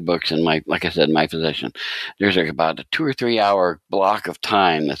these good books in like I said, my possession. There's about a 2 or 3 hour block of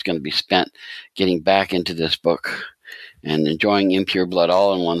time that's going to be spent getting back into this book and enjoying Impure Blood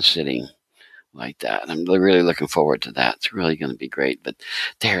all in one sitting like that. I'm really looking forward to that. It's really going to be great, but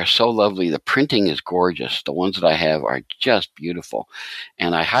they are so lovely. The printing is gorgeous. The ones that I have are just beautiful,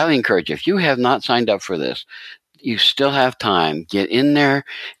 and I highly encourage, if you have not signed up for this, you still have time. Get in there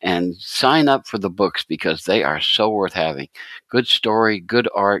and sign up for the books because they are so worth having. Good story, good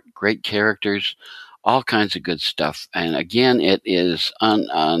art, great characters, all kinds of good stuff. And again, it is on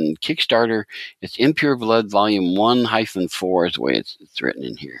Kickstarter. It's Impure Blood Volume 1-4 is the way it's written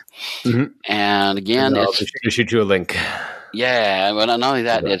in here. Mm-hmm. And again, I'll shoot you a link. Yeah, but not only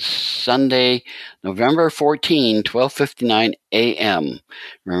that, it's Sunday, November 14, 12:59 a.m.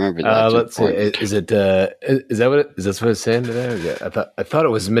 Remember that. Let's see. Is it? Is that what it's saying today? Yeah, I thought it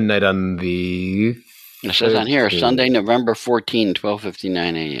was midnight on the. It says on here, Sunday, November 14, 12:59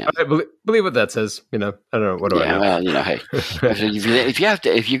 a.m. I believe what that says. I don't know. What do I know? Well, hey,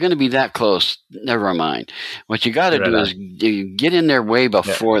 if you're going to be that close, never mind. What you got to do is get in there way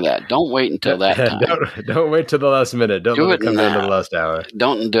before that. Don't wait until that time. Don't wait till the last minute. Don't let it come down to the last hour.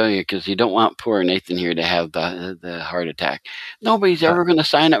 Don't do it because you don't want poor Nathan here to have the heart attack. Nobody's ever going to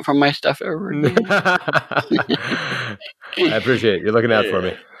sign up for my stuff ever again. I appreciate it. You're looking out for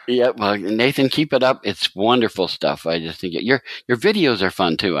me. Yeah, well, Nathan, keep it up. It's wonderful stuff. I just think your videos are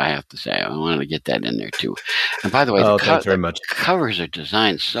fun too. I have to say, I wanted to get that in there too. And by the way, thanks very much. The covers are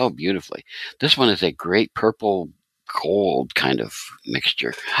designed so beautifully. This one is a great purple gold kind of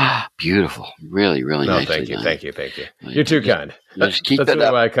mixture. Beautiful, really, really nice. Thank you. You're too kind. Just keep That's it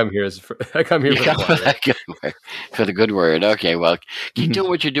up. Why I come here. I come here for the good word. Okay, well, keep doing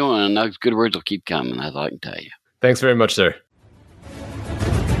what you're doing, and those good words will keep coming. That's all I can tell you. Thanks very much, sir.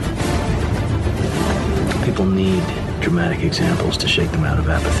 People need dramatic examples to shake them out of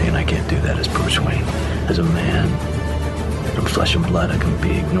apathy, and I can't do that as Bruce Wayne. As a man, from flesh and blood, I can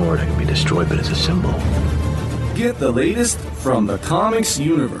be ignored, I can be destroyed, but as a symbol. Get the latest from the comics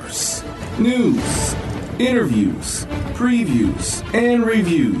universe. News, interviews, previews, and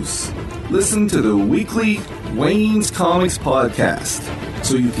reviews. Listen to the weekly Wayne's Comics podcast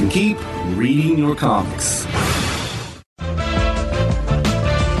so you can keep reading your comics.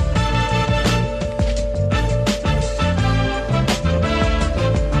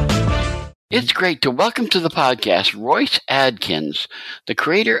 It's great to welcome to the podcast Royce Adkins, the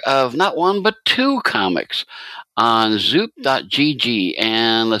creator of not one but 2 comics on Zoop.gg.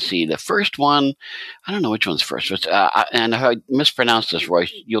 And let's see, the first one, I don't know which one's first. And if I mispronounce this,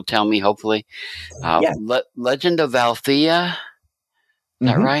 Royce, you'll tell me, hopefully. Legend of Althea. Is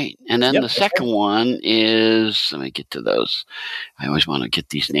that right? And then the second one is, let me get to those. I always want to get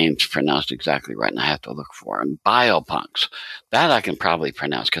these names pronounced exactly right, and I have to look for them. Biopunks. That I can probably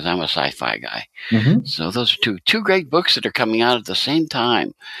pronounce because I'm a sci-fi guy. Mm-hmm. So those are two great books that are coming out at the same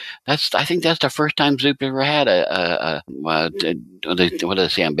time. I think that's the first time Zoop ever had what do they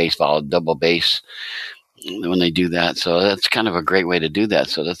say on baseball, a double base when they do that. So that's kind of a great way to do that.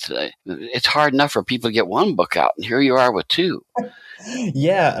 So it's hard enough for people to get one book out, and here you are with 2.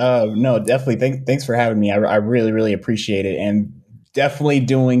 Yeah, no, definitely. Thanks for having me. I really, really appreciate it, and definitely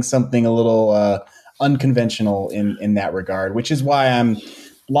doing something a little unconventional in that regard, which is why I'm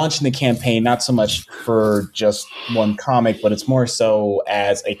launching the campaign, not so much for just one comic, but it's more so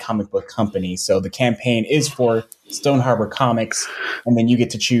as a comic book company. So the campaign is for Stone Harbor Comics, and then you get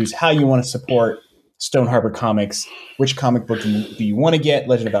to choose how you want to support Stone Harbor Comics. Which comic book do you want to get,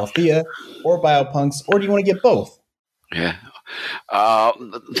 Legend of Althea or Biopunks, or do you want to get both? Yeah.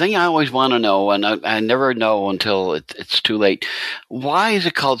 The thing I always want to know, and I never know until it's too late, why is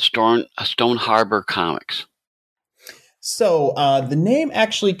it called Stone Harbor Comics? So the name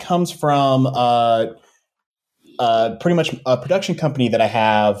actually comes from pretty much a production company that I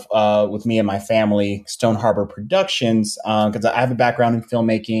have with me and my family, Stone Harbor Productions, because I have a background in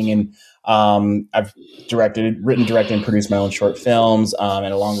filmmaking, and I've written, directed, and produced my own short films,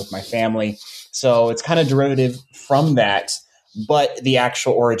 and along with my family. So it's kind of derivative from that. But the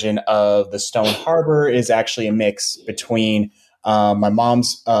actual origin of the Stone Harbor is actually a mix between my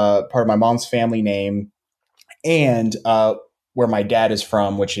mom's part of my mom's family name and where my dad is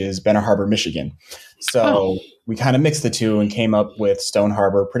from, which is Benner Harbor, Michigan. So we kind of mixed the two and came up with Stone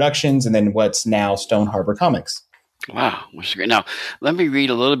Harbor Productions, and then what's now Stone Harbor Comics. Wow, which is great. Now, let me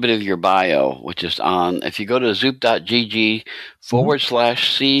read a little bit of your bio, which is on, if you go to zoop.gg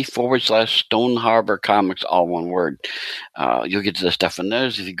 /C/Stone Harbor Comics, all one word, you'll get to the stuff. And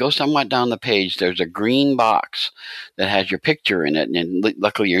there's, if you go somewhat down the page, there's a green box that has your picture in it. And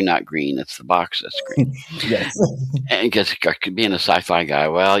luckily you're not green. It's the box that's green. Yes. And because being a sci-fi guy,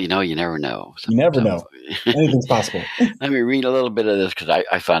 well, you never know. You never know. Anything's possible. Let me read a little bit of this because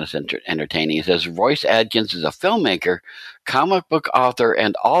I found this entertaining. It says, Royce Adkins is a filmmaker, comic book author,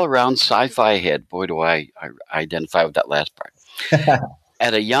 and all-around sci-fi head. Boy, do I identify with that last part.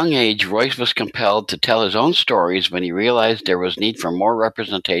 At a young age, Royce was compelled to tell his own stories when he realized there was need for more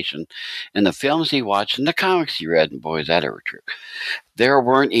representation in the films he watched and the comics he read. And boy, is that ever true. There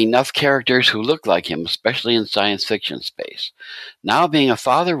weren't enough characters who looked like him, especially in science fiction space. Now, being a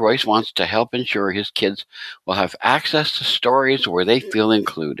father, Royce wants to help ensure his kids will have access to stories where they feel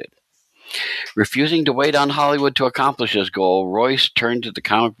included. Refusing to wait on Hollywood to accomplish his goal, Royce turned to the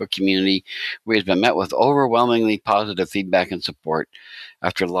comic book community, where he's been met with overwhelmingly positive feedback and support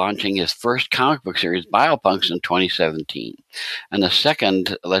after launching his first comic book series, Biopunks, in 2017, and the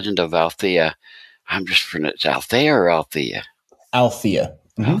second, Legend of Althea. I'm just pronouncing Althea or Althea? Althea.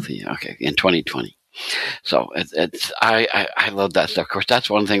 Mm-hmm. Althea, okay, in 2020. So I love that stuff. Of course, that's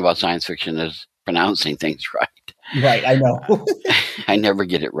one thing about science fiction is pronouncing things right. Right, I know. I never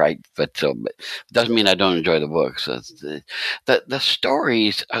get it right, but it doesn't mean I don't enjoy the books. The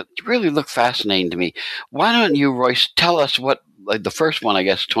stories really look fascinating to me. Why don't you, Royce, tell us what, like the first one, I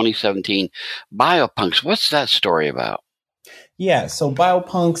guess, 2017, Biopunks, what's that story about? Yeah, so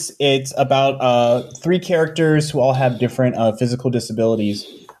Biopunks, it's about 3 characters who all have different physical disabilities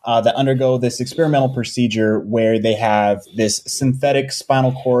that undergo this experimental procedure where they have this synthetic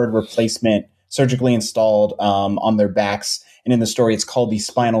spinal cord replacement surgically installed on their backs. And in the story, it's called the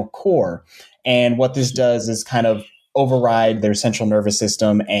spinal core. And what this does is kind of override their central nervous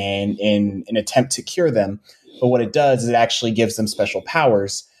system and in an attempt to cure them. But what it does is it actually gives them special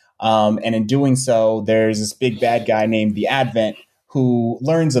powers. And in doing so, there's this big bad guy named the Advent who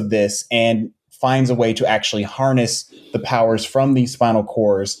learns of this and finds a way to actually harness the powers from these spinal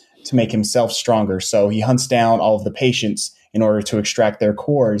cores to make himself stronger. So he hunts down all of the patients in order to extract their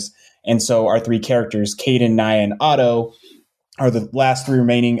cores. And so our 3 characters, Caden, Naya, and Otto, are the last 3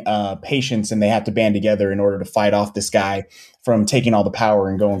 remaining patients, and they have to band together in order to fight off this guy from taking all the power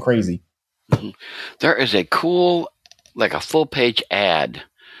and going crazy. Mm-hmm. There is a cool, like a full-page ad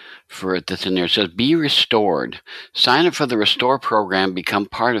for it that's in there. It says, be restored. Sign up for the Restore program, become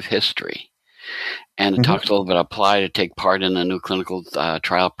part of history. And it talks a little bit, apply to take part in a new clinical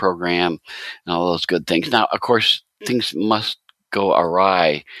trial program and all those good things. Now, of course, things must go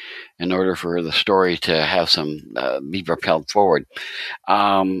awry in order for the story to have some be propelled forward.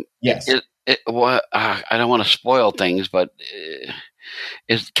 Yes. I don't want to spoil things, but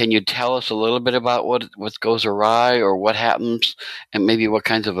can you tell us a little bit about what goes awry or what happens and maybe what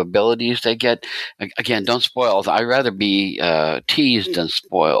kinds of abilities they get? Again, don't spoil. I'd rather be teased than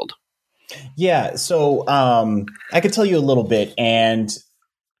spoiled. Yeah, so I could tell you a little bit, and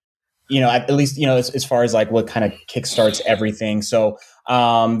at least as far as like what kind of kickstarts everything. So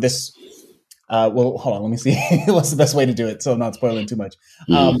this, well, hold on, let me see what's the best way to do it so I'm not spoiling too much.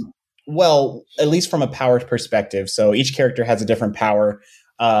 Well, at least from a power perspective, so each character has a different power.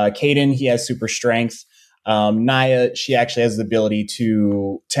 Caden, he has super strength. Naya, she actually has the ability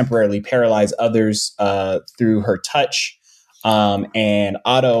to temporarily paralyze others through her touch. And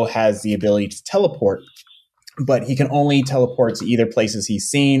Otto has the ability to teleport, but he can only teleport to either places he's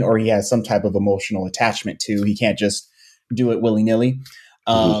seen or he has some type of emotional attachment to. He can't just do it willy-nilly.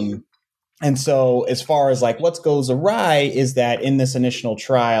 And so as far as like what goes awry is that in this initial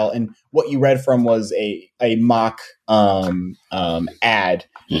trial, and what you read from was a mock ad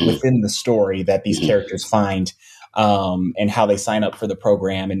within the story that these characters find and how they sign up for the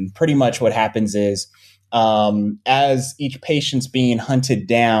program. And pretty much what happens is as each patient's being hunted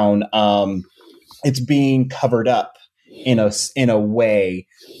down, it's being covered up in a way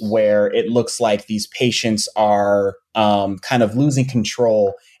where it looks like these patients are kind of losing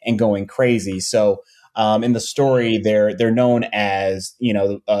control and going crazy. So in the story, they're known as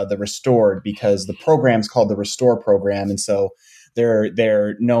the Restored because the program's called the Restore program, and so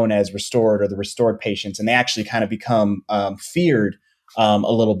they're known as Restored or the Restored patients, and they actually kind of become feared a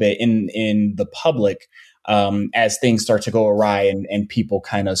little bit in the public as things start to go awry and people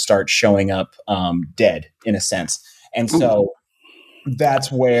kind of start showing up dead in a sense. And so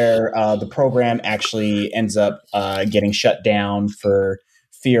that's where the program actually ends up getting shut down for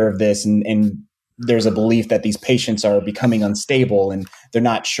fear of this. And there's a belief that these patients are becoming unstable and they're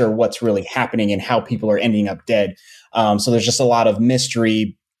not sure what's really happening and how people are ending up dead. So there's just a lot of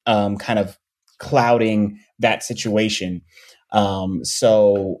mystery kind of clouding that situation.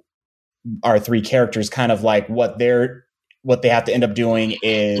 So our three characters kind of like what they have to end up doing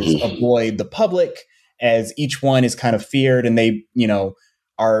is avoid the public, as each one is kind of feared, and they,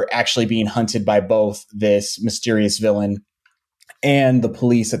 are actually being hunted by both this mysterious villain and the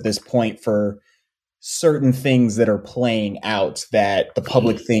police at this point for certain things that are playing out that the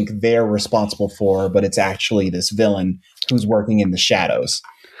public think they're responsible for, but it's actually this villain who's working in the shadows.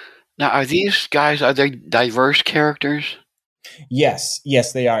 Now, are they diverse characters? Yes,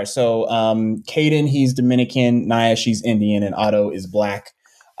 they are. So Caden, he's Dominican, Naya, she's Indian, and Otto is Black.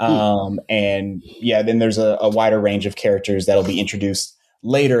 And yeah, then there's a wider range of characters that'll be introduced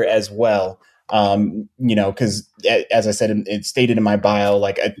later as well. Because as I said, it's stated in my bio,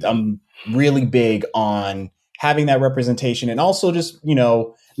 like I'm really big on having that representation, and also just,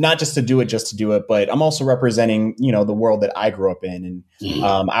 not just to do it, but I'm also representing, the world that I grew up in. And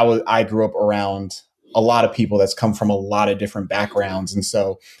I grew up around a lot of people that's come from a lot of different backgrounds. And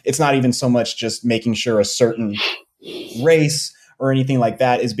so it's not even so much just making sure a certain race or anything like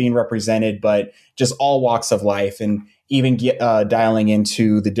that is being represented, but just all walks of life, and even dialing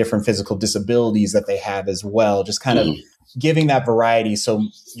into the different physical disabilities that they have as well. Just kind of giving that variety. So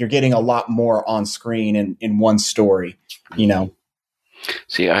you're getting a lot more on screen in one story,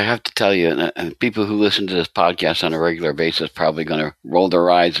 See, I have to tell you, and people who listen to this podcast on a regular basis probably going to roll their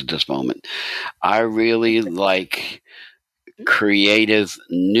eyes at this moment. I really like creative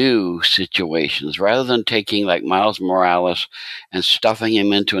new situations rather than taking like Miles Morales and stuffing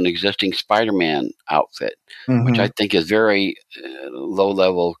him into an existing Spider-Man outfit, which I think is very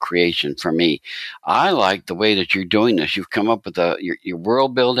low-level creation for me. I like the way that you're doing this. You've come up with your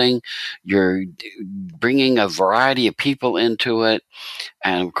world building, you're bringing a variety of people into it,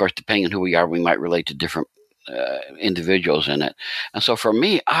 and of course, depending on who we are, we might relate to different individuals in it. And so for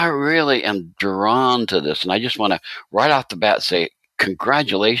me, I really am drawn to this. And I just want to right off the bat say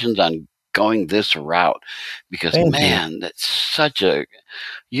congratulations on going this route, because man, that's such a,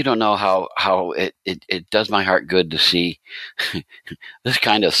 you don't know how it does my heart good to see this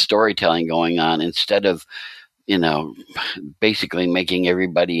kind of storytelling going on, instead of, basically making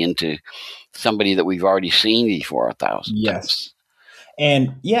everybody into somebody that we've already seen before 1,000 times.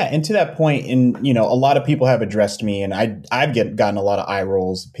 And to that point, a lot of people have addressed me, and I've gotten a lot of eye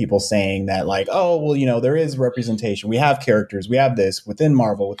rolls, people saying that like, oh, well, there is representation. We have characters. We have this within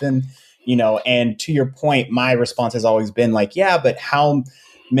Marvel, and to your point, my response has always been like, yeah, but how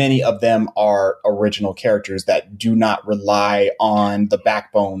many of them are original characters that do not rely on the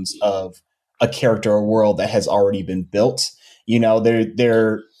backbones of a character or world that has already been built? It's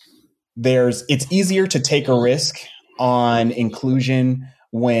easier to take a risk on inclusion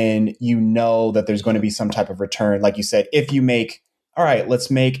when you know that there's going to be some type of return. Like you said, if you make, all right,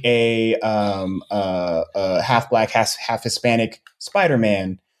 let's make a half Black, half Hispanic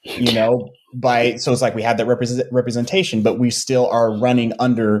Spider-Man, so it's like we have that representation, but we still are running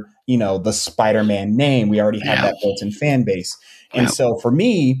under, the Spider-Man name. We already have that built-in fan base. And so for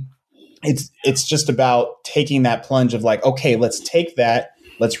me, it's just about taking that plunge of like, okay, let's take that,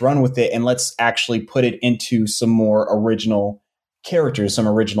 let's run with it, and let's actually put it into some more original characters, some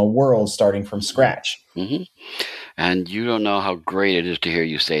original worlds, starting from scratch. Mm-hmm. And you don't know how great it is to hear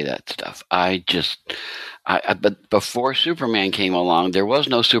you say that stuff. But before Superman came along, there was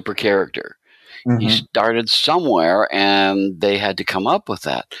no super character. He started somewhere, and they had to come up with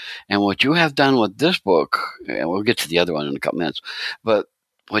that. And what you have done with this book, and we'll get to the other one in a couple minutes, but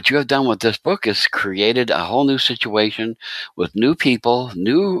what you have done with this book is created a whole new situation with new people,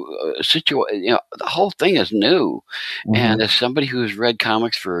 new situation. The whole thing is new. And as somebody who's read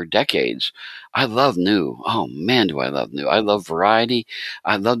comics for decades, I love new. Oh man, do I love new. I love variety.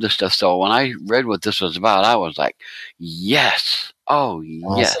 I love this stuff. So when I read what this was about, I was like, yes. Oh,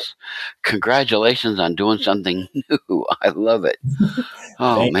 awesome. Yes. Congratulations on doing something new. I love it.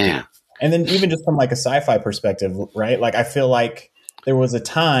 Oh, man. And then even just from like a sci-fi perspective, right? Like I feel like there was a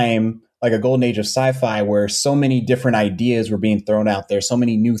time, like a golden age of sci-fi, where so many different ideas were being thrown out there. So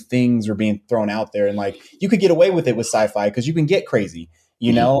many new things were being thrown out there. And like, you could get away with it with sci-fi because you can get crazy,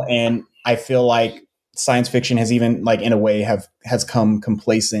 And I feel like science fiction has even, like, in a way has come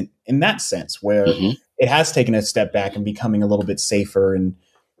complacent in that sense, where it has taken a step back and becoming a little bit safer and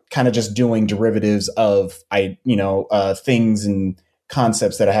kind of just doing derivatives of, things and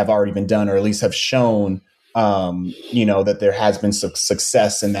concepts that have already been done, or at least have shown that there has been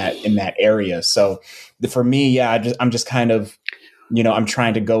success in that area. So for me, I'm just kind of I'm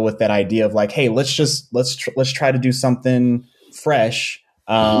trying to go with that idea of like, hey, let's try to do something fresh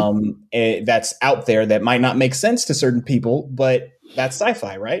that's out there that might not make sense to certain people, but that's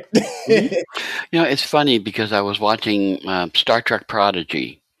sci-fi, right? It's funny because I was watching Star Trek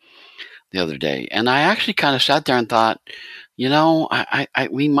Prodigy the other day, and I actually kind of sat there and thought,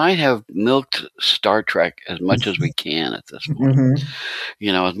 we might have milked Star Trek as much as we can at this point.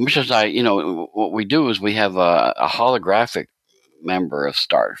 As much as what we do is we have a holographic member of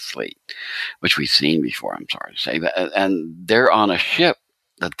Starfleet, which we've seen before, I'm sorry to say, and they're on a ship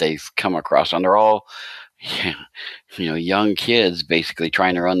that they've come across, and they're all young kids basically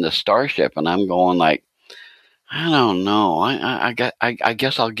trying to run the starship, and I'm going like, I don't know. I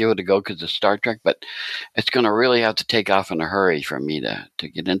guess I'll give it a go because it's Star Trek, but it's going to really have to take off in a hurry for me to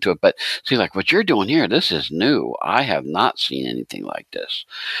get into it. But see, like what you're doing here, this is new. I have not seen anything like this.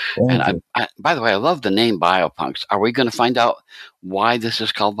 And I, by the way, I love the name Biopunks. Are we going to find out why this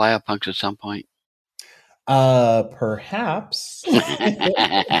is called Biopunks at some point? Perhaps.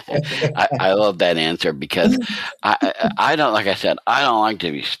 I love that answer because I don't, like I said, I don't like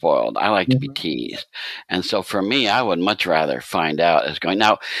to be spoiled. I like to be teased. And so for me, I would much rather find out as going.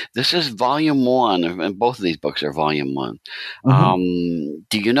 Now, this is volume 1, and both of these books are volume 1.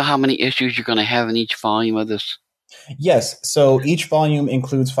 Do you know how many issues you're going to have in each volume of this? Yes. So each volume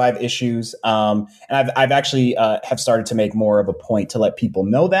includes 5 issues. And I've actually have started to make more of a point to let people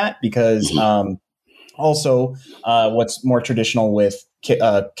know that because also, what's more traditional with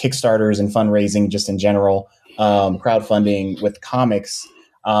Kickstarters and fundraising, just in general, crowdfunding with comics,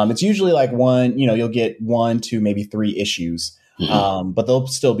 it's usually like you'll get 1 to maybe 3 issues, but they'll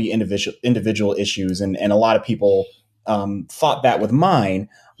still be individual issues. And a lot of people thought that with mine.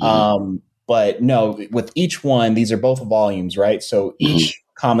 But no, with each one, these are both volumes, right? So each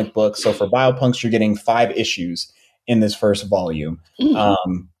comic book. So for Biopunks, you're getting 5 issues in this first volume.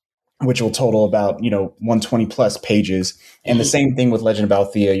 Which will total about, 120 plus pages. And the same thing with Legend of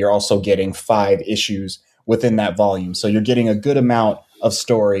Althea. You're also getting 5 issues within that volume. So you're getting a good amount of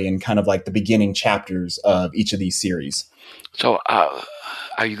story and kind of like the beginning chapters of each of these series. So are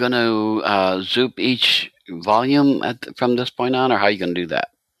you going to zoop each volume from this point on, or how are you going to do that?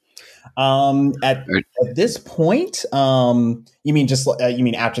 At this point, you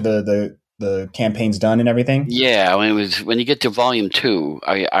mean after the campaign's done and everything? Yeah, when you get to volume 2,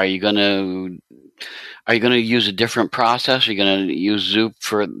 are you gonna use a different process? Are you gonna use Zoop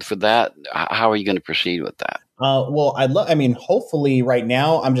for that? How are you gonna proceed with that? Well, hopefully right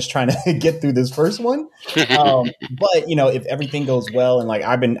now I'm just trying to get through this first one. But if everything goes well, and like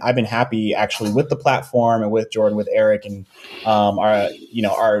I've been happy actually with the platform and with Jordan, with Eric, and my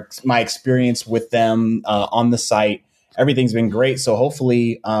experience with them on the site. Everything's been great. So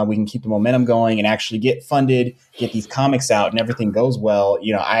hopefully we can keep the momentum going and actually get funded, get these comics out, and everything goes well.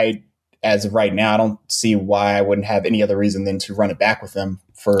 As of right now, I don't see why I wouldn't have any other reason than to run it back with them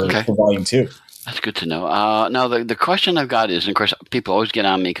for volume 2. That's good to know. Now, the question I've got is, and of course, people always get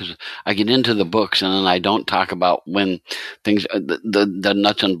on me because I get into the books and then I don't talk about when things, the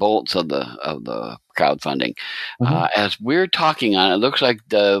nuts and bolts of the crowdfunding. As we're talking on it, looks like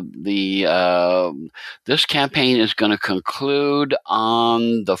this campaign is going to conclude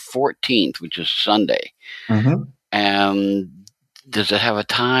on the 14th, which is Sunday. And does it have a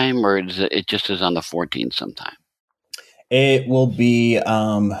time, or it just is on the 14th sometime? It will be.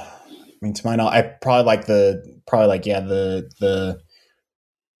 To my knowledge,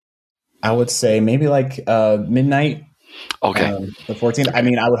 I would say maybe like midnight. Okay. The 14th.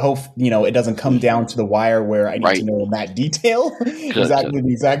 I would hope, it doesn't come down to the wire where I need to know in that detail exactly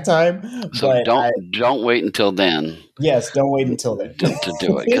the exact time. So don't wait until then. Yes, don't wait until then to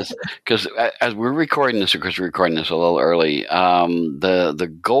do it, because as we're recording this, of course, we're recording this a little early.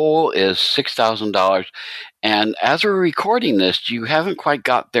 The goal is $6,000. And as we're recording this, you haven't quite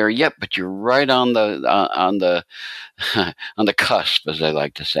got there yet, but you're right on the on the cusp, as I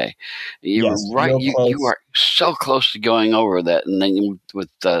like to say. You're right. You are so close to going over that, and then with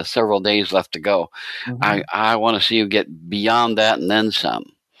several days left to go, I want to see you get beyond that and then some.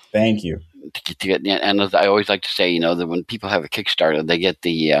 Thank you. To get, and as I always like to say, that when people have a Kickstarter, they get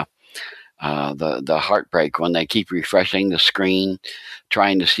the heartbreak when they keep refreshing the screen,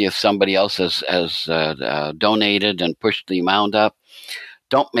 trying to see if somebody else has donated and pushed the amount up.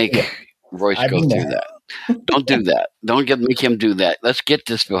 Don't make Royce go through that. Don't do that. Don't make him do that. Let's get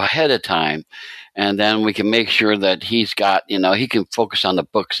this ahead of time, and then we can make sure that he's got, he can focus on the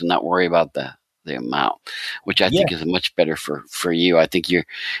books and not worry about the the amount, which I Yeah. think is much better for you. I think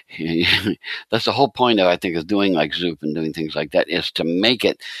that's the whole point of, I think, is doing like Zoop and doing things like that, is to make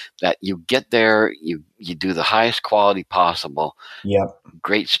it that you get there, you do the highest quality possible. Yep.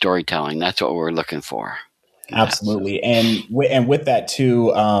 Great storytelling. That's what we're looking for. Absolutely. And with that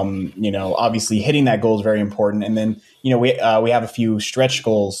too, obviously hitting that goal is very important. And then, we have a few stretch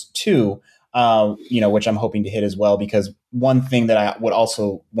goals too, which I'm hoping to hit as well, because one thing that I would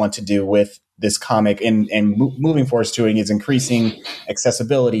also want to do with this comic and moving forward to it is increasing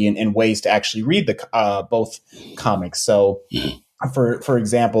accessibility and ways to actually read the both comics. So for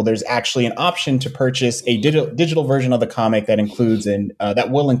example, there's actually an option to purchase a digital version of the comic that includes that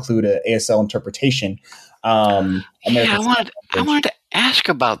will include a ASL interpretation. I wanted to ask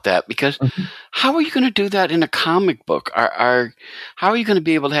about that, because how are you going to do that in a comic book? How are you going to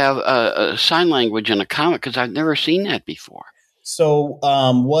be able to have a sign language in a comic? Because I've never seen that before. So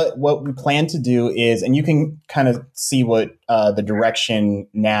what we plan to do is, and you can kind of see what the direction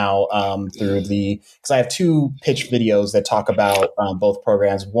now through because I have two pitch videos that talk about both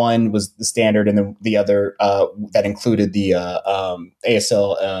programs. One was the standard, and then the other that included the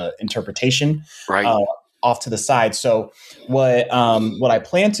ASL interpretation. Right. Off to the side. So what I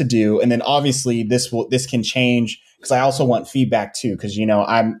plan to do, and then obviously this can change, because I also want feedback too, because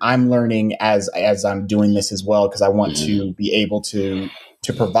I'm learning as I'm doing this as well, because I want to be able to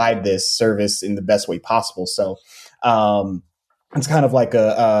provide this service in the best way possible. So it's kind of like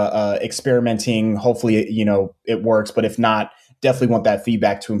a experimenting. Hopefully, it works, but if not, definitely want that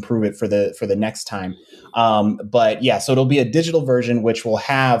feedback to improve it for the next time. But yeah, so it'll be a digital version, which will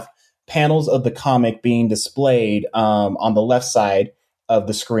have panels of the comic being displayed on the left side of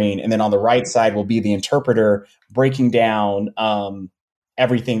the screen, and then on the right side will be the interpreter breaking down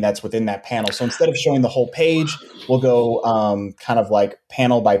everything that's within that panel. So instead of showing the whole page, we'll go kind of like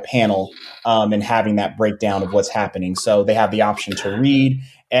panel by panel and having that breakdown of what's happening. So they have the option to read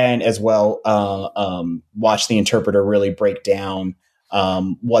and as well watch the interpreter really break down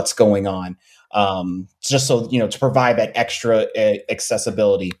what's going on, just so to provide that extra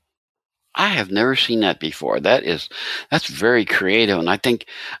accessibility. I have never seen that before. That's very creative. And I think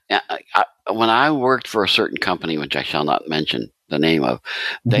when I worked for a certain company, which I shall not mention the name of,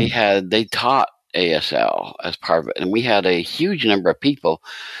 they taught ASL as part of it. And we had a huge number of people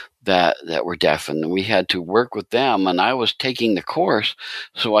that were deaf, and we had to work with them. And I was taking the course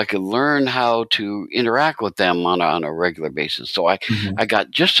so I could learn how to interact with them on a regular basis. So I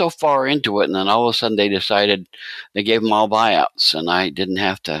got just so far into it, and then all of a sudden they decided they gave them all buyouts, and I didn't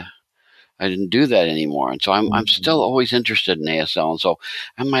do that anymore. And so I'm still always interested in ASL. And so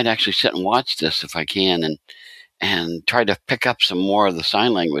I might actually sit and watch this if I can, and try to pick up some more of the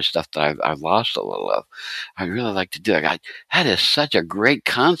sign language stuff that I've lost a little of. I'd really like to do that. That is such a great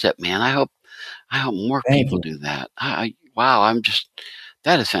concept, man. I hope more people do that.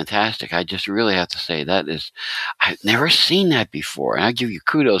 That is fantastic. I just really have to say I've never seen that before. And I give you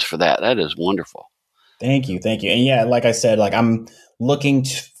kudos for that. That is wonderful. Thank you. And yeah, like I said, I'm looking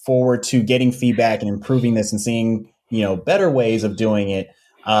forward to getting feedback and improving this and seeing, better ways of doing it.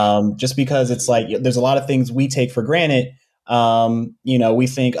 Just because it's like, there's a lot of things we take for granted. We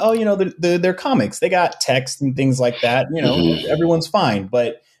think, they're comics, they got text and things like that. Everyone's fine.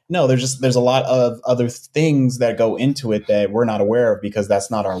 But no, there's a lot of other things that go into it that we're not aware of, because that's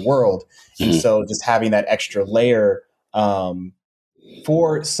not our world. And so just having that extra layer,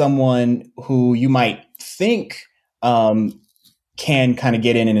 for someone who you might think, can kind of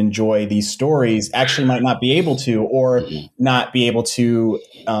get in and enjoy these stories, actually might not be able to, or not be able to,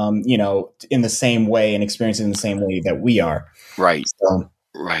 in the same way and experience it in the same way that we are. Right. So,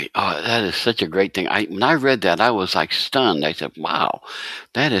 right. Oh, that is such a great thing. When I read that, I was like stunned. I said, wow,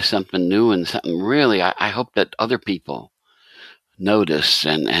 that is something new and something really, I hope that other people notice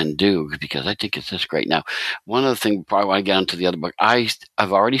and do, because I think it's just great. Now, one other thing before I want to get onto the other book, I've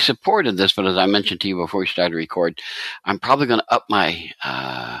already supported this, but as I mentioned to you before we started to record, I'm probably going to up my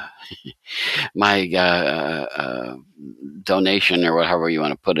donation, or whatever you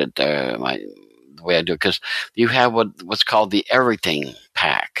want to put it, the way I do it, because you have what's called the Everything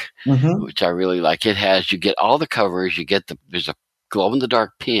Pack, which I really like. You get all the covers, there's a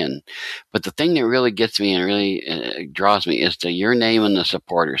glow-in-the-dark pin, but the thing that really gets me and really draws me is your name in the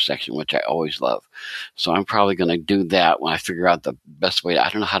supporters section, which I always love. So I'm probably going to do that when I figure out the best way. I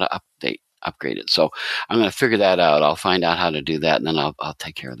don't know how to upgrade it, so I'm going to figure that out. I'll find out how to do that, and then I'll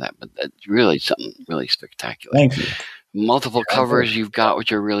take care of that. But that's really something really spectacular. Thank you. Multiple covers you've got,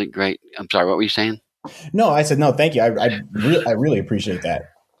 which are really great. I'm sorry, what were you saying? No, I said no. Thank you. I really appreciate that.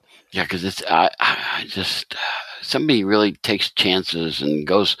 Yeah, because it's somebody really takes chances and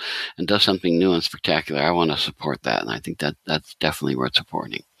goes and does something new and spectacular, I want to support that. And I think that's definitely worth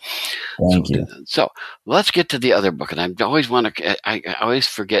supporting. Thank you. So let's get to the other book. And I always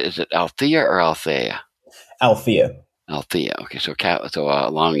forget, is it Althea or Althea? Althea. Althea. Okay, so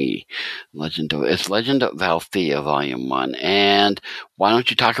long E. Legend of Althea, Volume 1. And why don't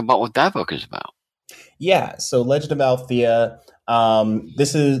you talk about what that book is about? Yeah, so Legend of Althea.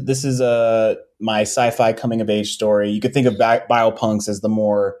 This is my sci-fi coming of age story. You could think of Biopunks as the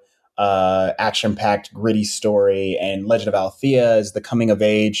more action-packed, gritty story, and Legend of Althea is the coming of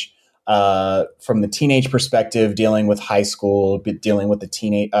age from the teenage perspective, dealing with high school, dealing with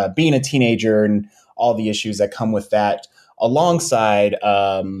the being a teenager, and all the issues that come with that. Alongside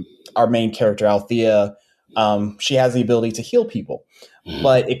our main character, Althea, she has the ability to heal people.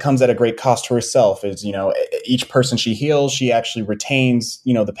 But it comes at a great cost to herself. Is each person she heals, she actually retains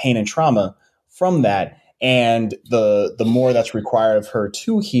the pain and trauma from that, and the more that's required of her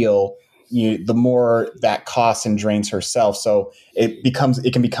to heal, the more that costs and drains herself. So it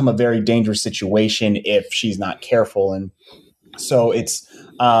can become a very dangerous situation if she's not careful. And so it's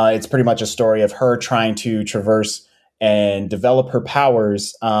pretty much a story of her trying to traverse and develop her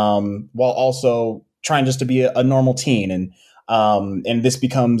powers while also trying just to be a normal teen. And this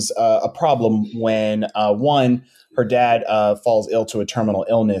becomes a problem when one, her dad falls ill to a terminal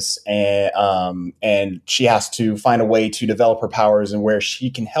illness, and she has to find a way to develop her powers and where she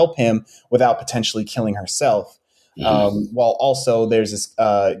can help him without potentially killing herself. While also there's this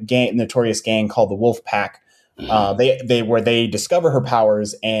notorious gang called the Wolf Pack. They discover her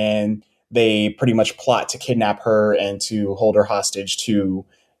powers, and they pretty much plot to kidnap her and to hold her hostage to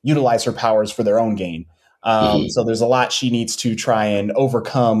utilize her powers for their own gain. So there's a lot she needs to try and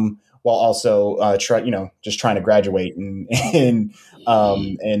overcome while also just trying to graduate and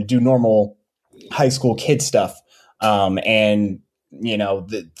do normal high school kid stuff. The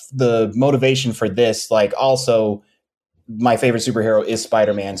motivation for this, like, also my favorite superhero is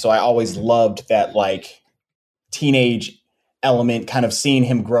Spider-Man. So I always loved that, like, teenage element, kind of seeing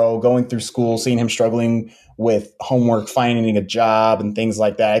him grow, going through school, seeing him struggling with homework, finding a job and things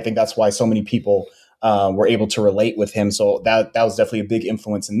like that. I think that's why so many people were able to relate with him. So that was definitely a big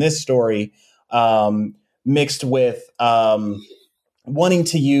influence in this story, mixed with wanting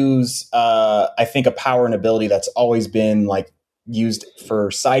to use, I think, a power and ability that's always been like used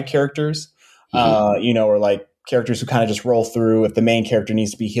for side characters, or like characters who kind of just roll through if the main character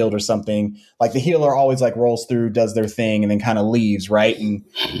needs to be healed or something. Like the healer always like rolls through, does their thing, and then kind of leaves, right? And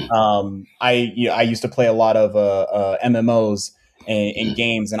I used to play a lot of MMOs and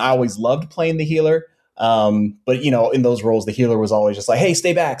games, and I always loved playing the healer. But in those roles, the healer was always just like, "Hey,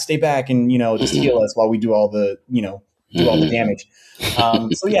 stay back, and just heal us while we do all the all the damage."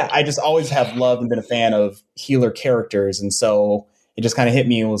 So yeah, I just always have loved and been a fan of healer characters, and so it just kind of hit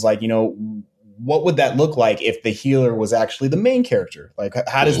me and was like, what would that look like if the healer was actually the main character? Like,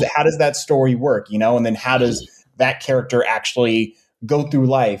 how does that story work? And then how does that character actually go through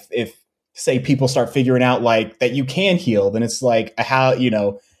life if, say, people start figuring out like that you can heal? Then it's like, how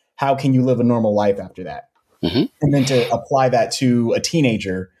can you live a normal life after that? And then to apply that to a teenage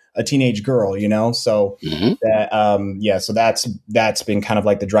girl, so that, so that's been kind of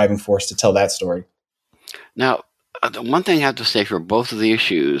like the driving force to tell that story. Now, the one thing I have to say for both of the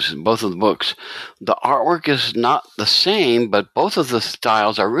issues, both of the books, the artwork is not the same, but both of the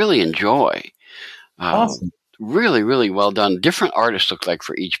styles I really enjoy. Awesome. Really, really well done. Different artists look like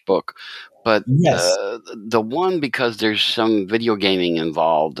for each book. But yes. The one, because there's some video gaming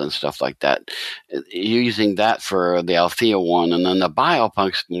involved and stuff like that, using that for the Althea one, and then the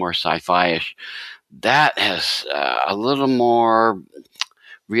Biopunk's more sci-fi-ish. That has a little more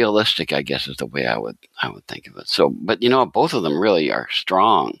realistic, I guess, is the way I would think of it. So, but both of them really are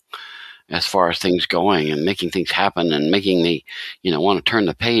strong as far as things going and making things happen and making me, want to turn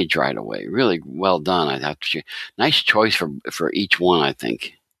the page right away. Really well done. I'd have to say, nice choice for each one, I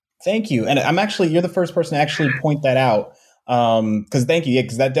think. Thank you. And you're the first person to actually point that out. Cause thank you. Yeah,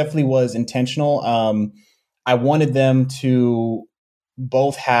 cause that definitely was intentional. I wanted them to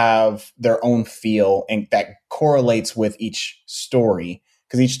both have their own feel and that correlates with each story.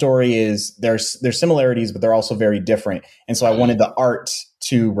 Because each story there's similarities, but they're also very different. And so I wanted the art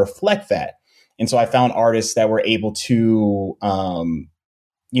to reflect that. And so I found artists that were able to,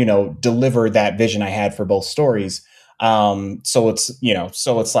 deliver that vision I had for both stories. So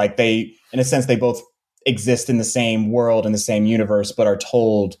it's like they, in a sense, they both exist in the same world, in the same universe, but are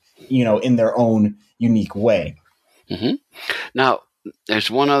told, in their own unique way. Mm-hmm. Now, there's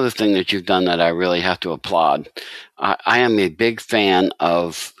one other thing that you've done that I really have to applaud. I am a big fan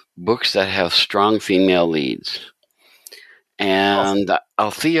of books that have strong female leads. And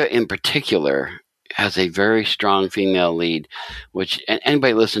Althea in particular has a very strong female lead, which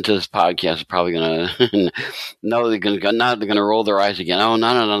anybody listening to this podcast is probably going to know they're going to roll their eyes again. Oh,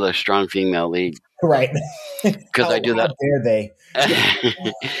 not another strong female lead. Right. Because I do that. How dare they?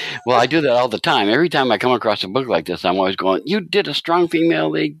 Well, I do that all the time. Every time I come across a book like this, I'm always going, you did a strong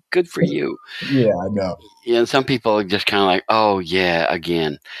female lead. Good for you. Yeah, I know. Yeah, and some people are just kind of like, oh, yeah,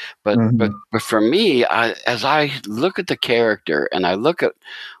 again. But for me, as I look at the character and I look at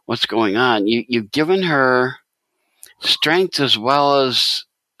what's going on, you've given her strength as well as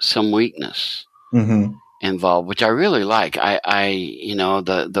some weakness involved, which I really like.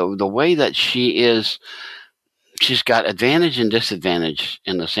 The way that she is, she's got advantage and disadvantage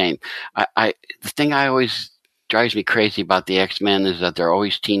in the same. The thing I always drives me crazy about the X-Men is that they're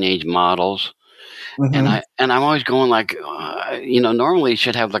always teenage models. And I'm always going like, normally you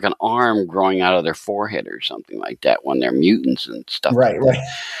should have like an arm growing out of their forehead or something like that when they're mutants and stuff. Right.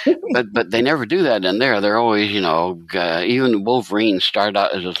 But they never do that in there. They're always, even Wolverine started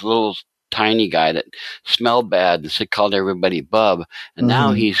out as this little tiny guy that smelled bad and called everybody bub, and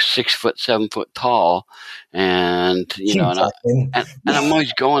now he's 6 foot, 7 foot tall, and and I'm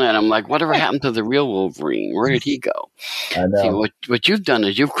always going at him like, whatever happened to the real Wolverine? Where did he go? I know. See, what you've done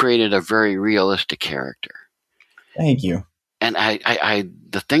is you've created a very realistic character. Thank you. And I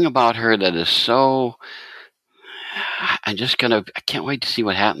the thing about her that is so, I can't wait to see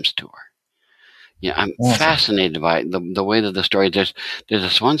what happens to her. Yeah, I'm fascinated by it, the way that the story. There's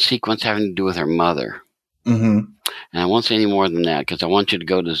this one sequence having to do with her mother, and I won't say any more than that because I want you to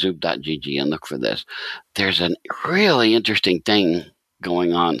go to zoop.gg and look for this. There's a really interesting thing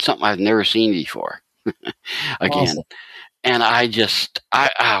going on, something I've never seen before. Again, awesome. And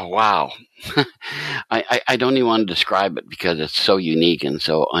wow. I don't even want to describe it because it's so unique and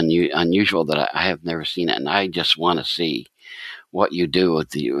so unusual that I have never seen it, and I just want to see what you do with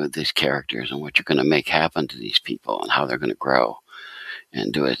these characters and what you're going to make happen to these people and how they're going to grow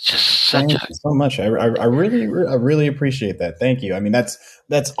and do it. It's just Thank you so much. I really appreciate that. Thank you. I mean,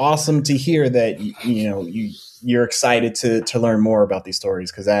 that's awesome to hear that, you're excited to learn more about these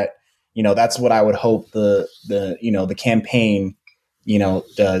stories. Cause that's what I would hope the campaign,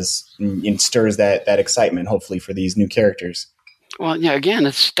 does and stirs that excitement, hopefully, for these new characters. Well, yeah, again,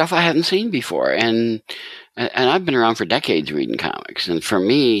 it's stuff I hadn't seen before. And I've been around for decades reading comics. And for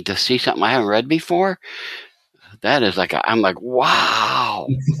me to see something I haven't read before, that is I'm like, wow,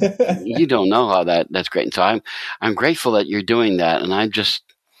 you don't know how that's great. And so I'm grateful that you're doing that. And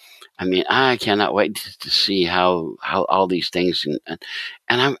I cannot wait to see how all these things, and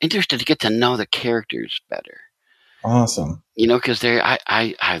I'm interested to get to know the characters better. Awesome. Because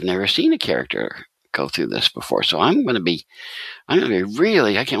I've never seen a character go through this before. So I'm going to be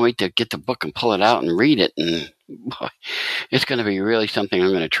really, I can't wait to get the book and pull it out and read it. And boy, it's going to be really something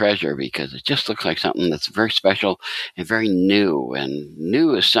I'm going to treasure because it just looks like something that's very special and very new. And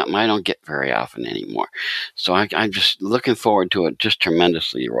new is something I don't get very often anymore. So I'm just looking forward to it just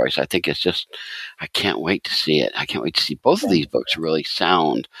tremendously, Royce. I think it's just, I can't wait to see it. I can't wait to see both of these books really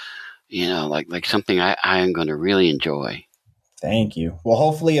sound, like something I am going to really enjoy. Thank you. Well,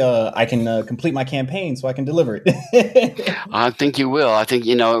 hopefully I can complete my campaign so I can deliver it. I think you will. I think,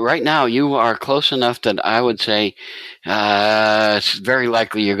 right now you are close enough that I would say it's very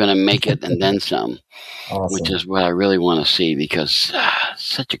likely you're going to make it and then some, awesome. Which is what I really want to see because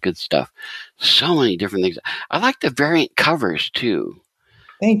such a good stuff. So many different things. I like the variant covers too.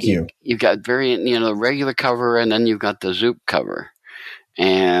 Thank you. You've got variant, the regular cover and then you've got the Zoop cover.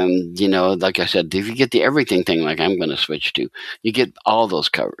 And, like I said, if you get the everything thing like I'm going to switch to, you get all those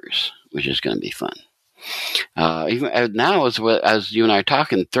covers, which is going to be fun. Even now, as you and I are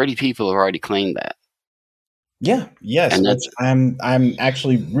talking, 30 people have already claimed that. Yeah, yes. And I'm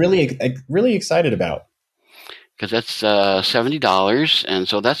actually really excited about. Because that's $70, and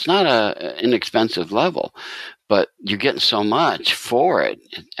so that's not an inexpensive level. But you're getting so much for it.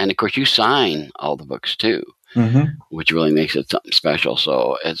 And, of course, you sign all the books, too. Which really makes it something special.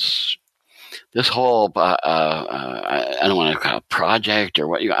 So it's this whole, I don't want to call it project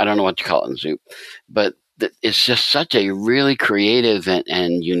or I don't know what you call it in Zoop, but it's just such a really creative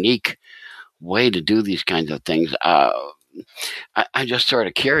and unique way to do these kinds of things. I'm just sort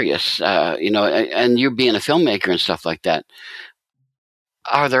of curious, and you being a filmmaker and stuff like that,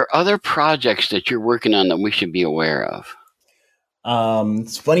 are there other projects that you're working on that we should be aware of?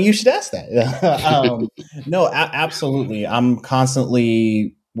 It's funny you should ask that. No, absolutely. I'm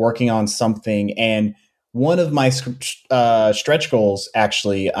constantly working on something. And one of my stretch goals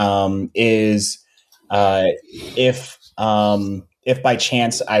actually is if if by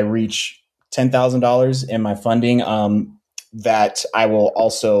chance I reach $10,000 in my funding, that I will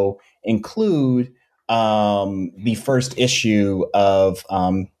also include the first issue of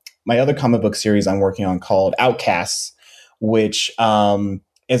my other comic book series I'm working on called Outcasts, which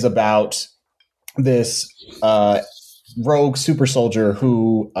is about this rogue super soldier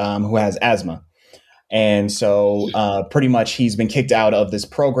who has asthma. And so pretty much he's been kicked out of this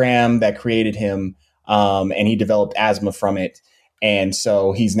program that created him, and he developed asthma from it. And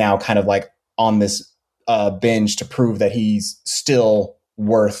so he's now kind of like on this binge to prove that he's still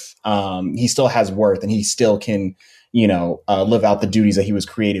worth, he still has worth, and he still can, live out the duties that he was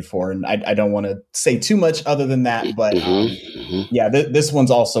created for. And I don't want to say too much other than that, but yeah, this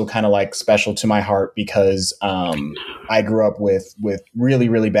one's also kind of like special to my heart because I grew up with really,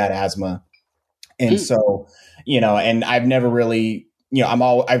 really bad asthma. And so, and I've never really,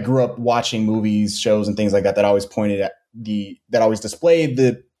 I grew up watching movies, shows, and things like that always pointed at that always displayed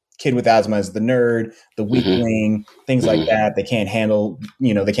the kid with asthma as the nerd, the weakling, things like that. They can't handle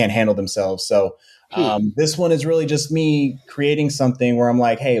themselves. So this one is really just me creating something where I'm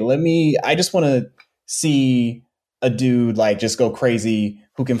like, hey, I just want to see a dude like just go crazy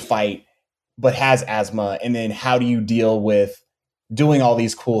who can fight, but has asthma. And then how do you deal with doing all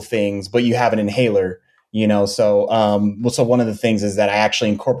these cool things, but you have an inhaler, So, so one of the things is that I actually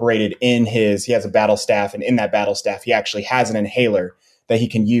incorporated he has a battle staff, and in that battle staff, he actually has an inhaler that he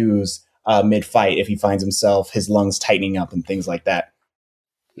can use mid fight if he finds his lungs tightening up and things like that.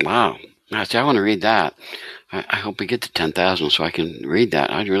 Wow. See, I want to read that. I hope we get to 10,000 so I can read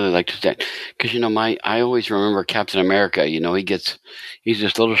that. I'd really like to say, because, I always remember Captain America, he's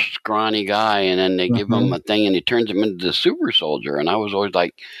this little scrawny guy, and then they give him a thing and he turns him into the super soldier. And I was always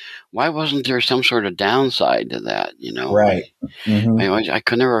like, why wasn't there some sort of downside to that? Right. I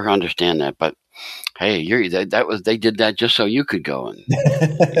could never understand that, but hey, they did that just so you could go and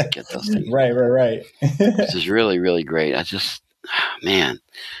get those things. Right. This is really, really great. Man,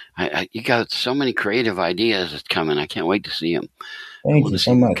 you got so many creative ideas that's coming. I can't wait to see them. Thank you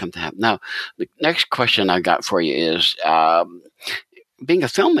so much. Come to happen. Now, the next question I got for you is, being a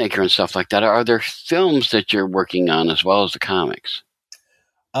filmmaker and stuff like that, are there films that you're working on as well as the comics?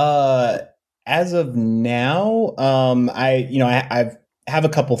 As of now, I have a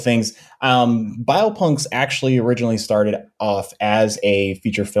couple things. Biopunks actually originally started off as a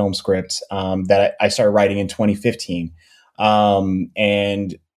feature film script that I started writing in 2015.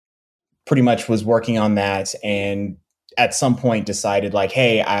 And pretty much was working on that, and at some point decided like,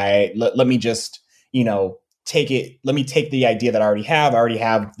 hey, let me just, take it. Let me take the idea that I already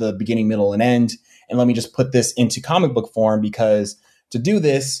have the beginning, middle, and end, and let me just put this into comic book form, because to do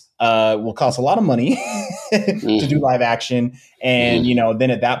this will cost a lot of money to do live action. And, then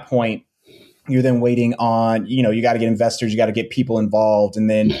at that point, you're then waiting on, you got to get investors, you got to get people involved, and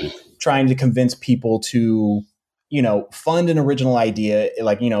then trying to convince people to, fund an original idea,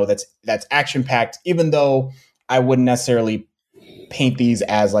 like, that's action packed, even though I wouldn't necessarily paint these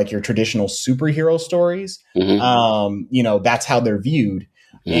as like your traditional superhero stories. That's how they're viewed.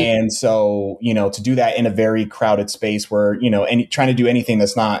 And so, to do that in a very crowded space where, and trying to do anything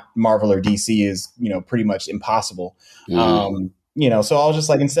that's not Marvel or DC is, pretty much impossible. So I was just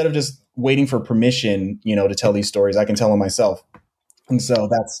like, instead of just waiting for permission, to tell these stories, I can tell them myself. And so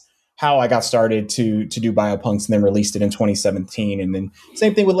that's how I got started to do Biopunks, and then released it in 2017. And then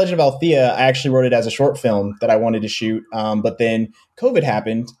same thing with Legend of Althea. I actually wrote it as a short film that I wanted to shoot. But then COVID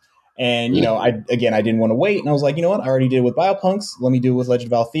happened. And, I didn't want to wait. And I was like, you know what? I already did it with Biopunks. Let me do it with Legend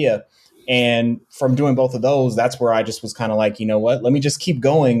of Althea. And from doing both of those, that's where I just was kind of like, you know what? Let me just keep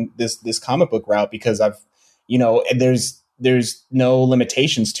going this comic book route, because I've, there's no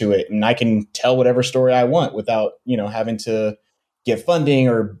limitations to it. And I can tell whatever story I want without, having to get funding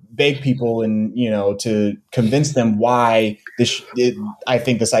or beg people and, to convince them why I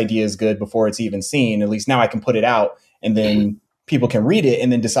think this idea is good before it's even seen. At least now I can put it out, and then people can read it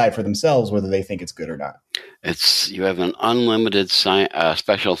and then decide for themselves whether they think it's good or not. You have an unlimited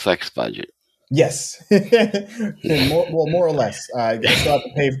special effects budget. Yes. more or less. I still have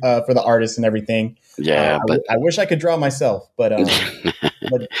to pay for the artists and everything. Yeah, but I wish I could draw myself, but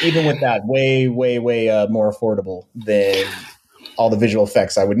but even with that, way more affordable than all the visual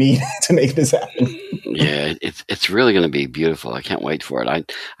effects I would need to make this happen. Yeah, it's really going to be beautiful. I can't wait for it.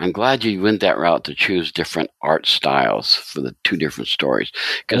 I'm glad you went that route to choose different art styles for the two different stories,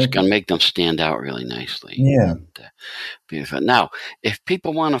 because it's going to make them stand out really nicely. Yeah. And, beautiful. Now, if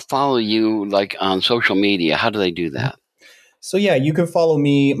people want to follow you like on social media, how do they do that? So yeah, you can follow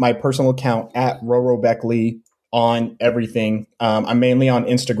me, my personal account at Roro Beckley on everything. I'm mainly on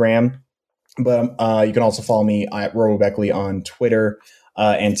Instagram. But you can also follow me at Robo Beckley on Twitter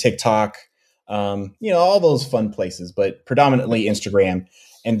and TikTok. All those fun places, but predominantly Instagram.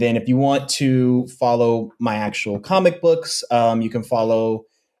 And then if you want to follow my actual comic books, you can follow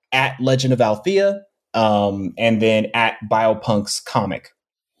at Legend of Althea, and then at Biopunks Comic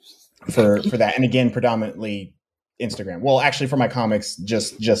for that. And again, predominantly Instagram. Well, actually, for my comics,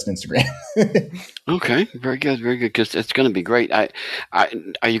 just Instagram. Okay, very good, very good. Because it's going to be great.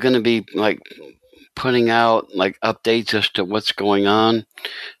 Are you going to be like putting out like updates as to what's going on?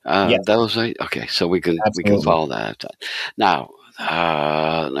 Yes. Okay. So we can Absolutely. follow that. Now,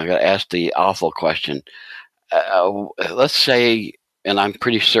 I got to ask the awful question. Let's say, and I'm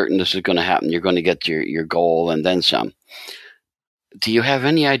pretty certain this is going to happen. You're going to get your goal and then some. Do you have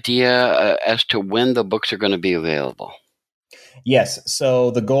any idea as to when the books are going to be available? Yes.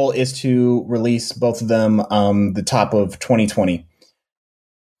 So the goal is to release both of them the top of 2020.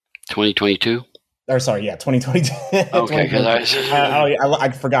 2022? Or sorry, yeah, 2022. Okay, because I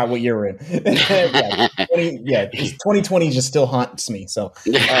forgot what year we're in. Yeah, 2020 just still haunts me. So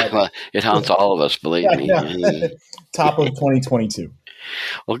well, it haunts all of us, believe me. Top of 2022.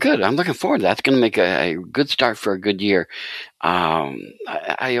 Well, good. I'm looking forward to that. It's going to make a good start for a good year.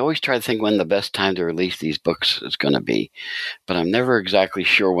 I always try to think when the best time to release these books is going to be, but I'm never exactly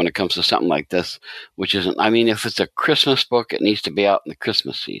sure when it comes to something like this, which isn't, I mean, if it's a Christmas book, it needs to be out in the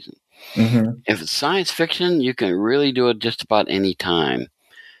Christmas season. Mm-hmm. If it's science fiction, you can really do it just about any time,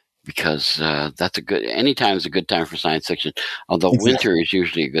 because any time is a good time for science fiction, although Exactly. winter is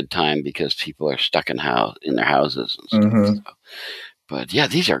usually a good time because people are stuck in their houses and stuff. Mm-hmm. So. But yeah,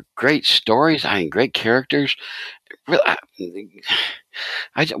 these are great stories. I mean, great characters. One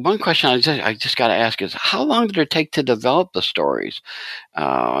question I just got to ask is, how long did it take to develop the stories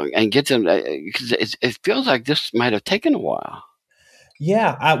and get them? Because it feels like this might have taken a while.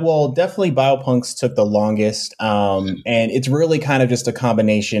 Yeah, definitely Biopunks took the longest, and it's really kind of just a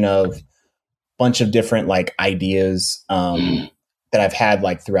combination of bunch of different like ideas that I've had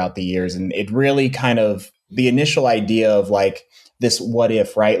like throughout the years, and it really kind of the initial idea of like this what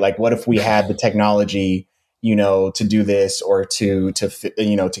if, right? Like what if we had the technology, to do this or to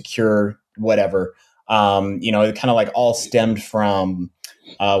cure whatever. It kind of like all stemmed from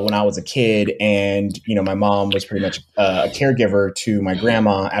when I was a kid, and my mom was pretty much a caregiver to my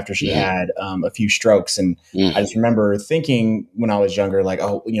grandma after she had a few strokes, and I just remember thinking when I was younger, like,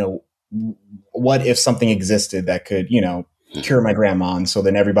 oh, what if something existed that could, cure my grandma, and so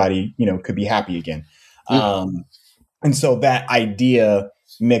then everybody, could be happy again. And so that idea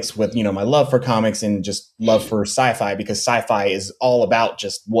mixed with, my love for comics and just love for sci-fi, because sci-fi is all about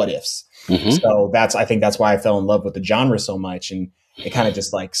just what ifs. Mm-hmm. So I think that's why I fell in love with the genre so much. And it kind of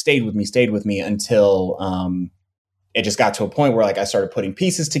just like stayed with me until it just got to a point where like I started putting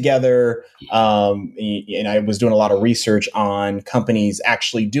pieces together. And I was doing a lot of research on companies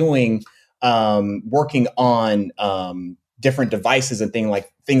actually working on different devices and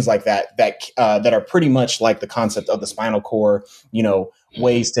things like that that are pretty much like the concept of the spinal cord,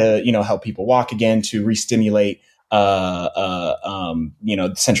 ways to, help people walk again, to re-stimulate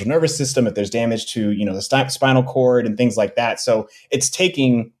the central nervous system if there's damage to, the spinal cord and things like that. So it's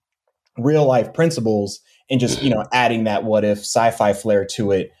taking real life principles and just, adding that what if sci-fi flair to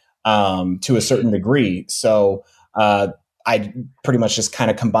it to a certain degree. So I pretty much just kind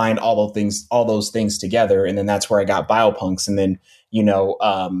of combined all those things together. And then that's where I got Biopunks. And then,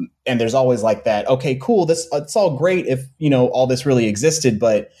 and there's always like that, okay, cool. It's all great if, all this really existed,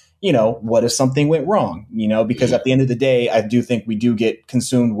 but what if something went wrong, because at the end of the day, I do think we do get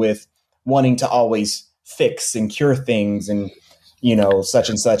consumed with wanting to always fix and cure things and, such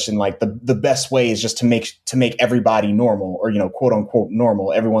and such. And like the best way is just to make everybody normal, or, quote unquote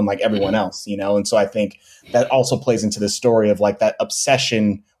normal, everyone like everyone else, And so I think that also plays into the story of like that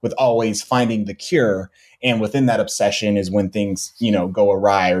obsession with always finding the cure. And within that obsession is when things, go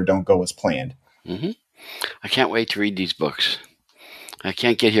awry or don't go as planned. Mm-hmm. I can't wait to read these books. I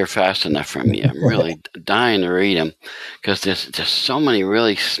can't get here fast enough from you. I'm really dying to read them because there's just so many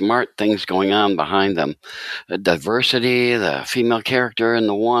really smart things going on behind them. The diversity, the female character in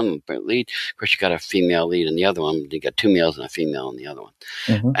the one lead. Of course, you got a female lead in the other one. You got two males and a female in the other one.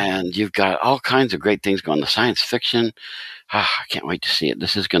 Mm-hmm. And you've got all kinds of great things going on. The science fiction. I can't wait to see it.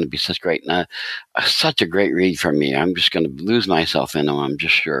 This is going to be such a great read for me. I'm just going to lose myself in them, I'm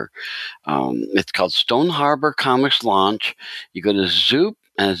just sure. It's called Stone Harbor Comics Launch. You go to Zoop,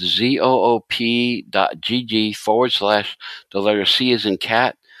 and it's ZOOP.GG / the letter C as in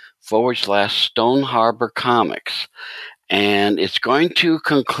cat / Stone Harbor Comics. And it's going to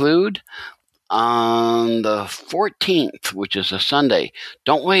conclude on the 14th, which is a Sunday.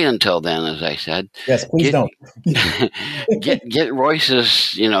 Don't wait until then, as I said. Yes, please don't. get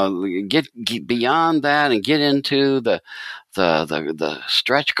Royce's, get beyond that and get into the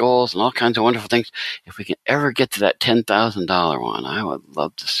stretch goals and all kinds of wonderful things. If we can ever get to that $10,000 one, I would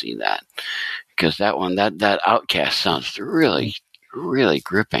love to see that, because that one, that Outcast sounds really, really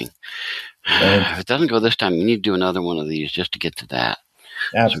gripping. If it doesn't go this time, you need to do another one of these just to get to that.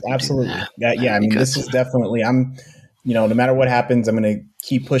 Absolutely. I mean, this is definitely, no matter what happens, I'm going to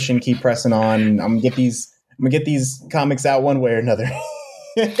keep pushing, keep pressing on. I'm going to get these comics out one way or another.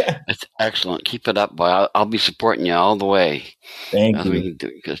 That's excellent. Keep it up, boy. I'll be supporting you all the way. Thank you.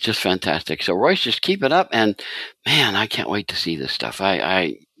 It's just fantastic. So Royce, just keep it up. And man, I can't wait to see this stuff.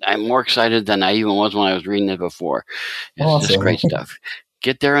 I'm more excited than I even was when I was reading it before. It's awesome. Just great stuff.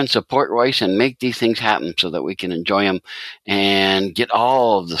 Get there and support Royce and make these things happen so that we can enjoy them and get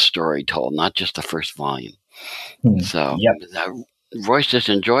all of the story told, not just the first volume. So, Royce, just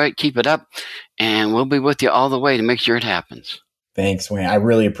enjoy it, keep it up, and we'll be with you all the way to make sure it happens. Thanks, Wayne. I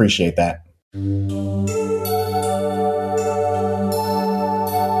really appreciate that.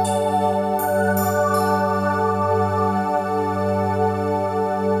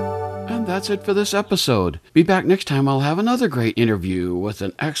 That's it for this episode. Be back next time. I'll have another great interview with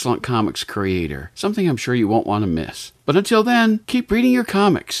an excellent comics creator, something I'm sure you won't want to miss. But until then, keep reading your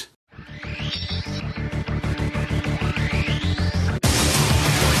comics.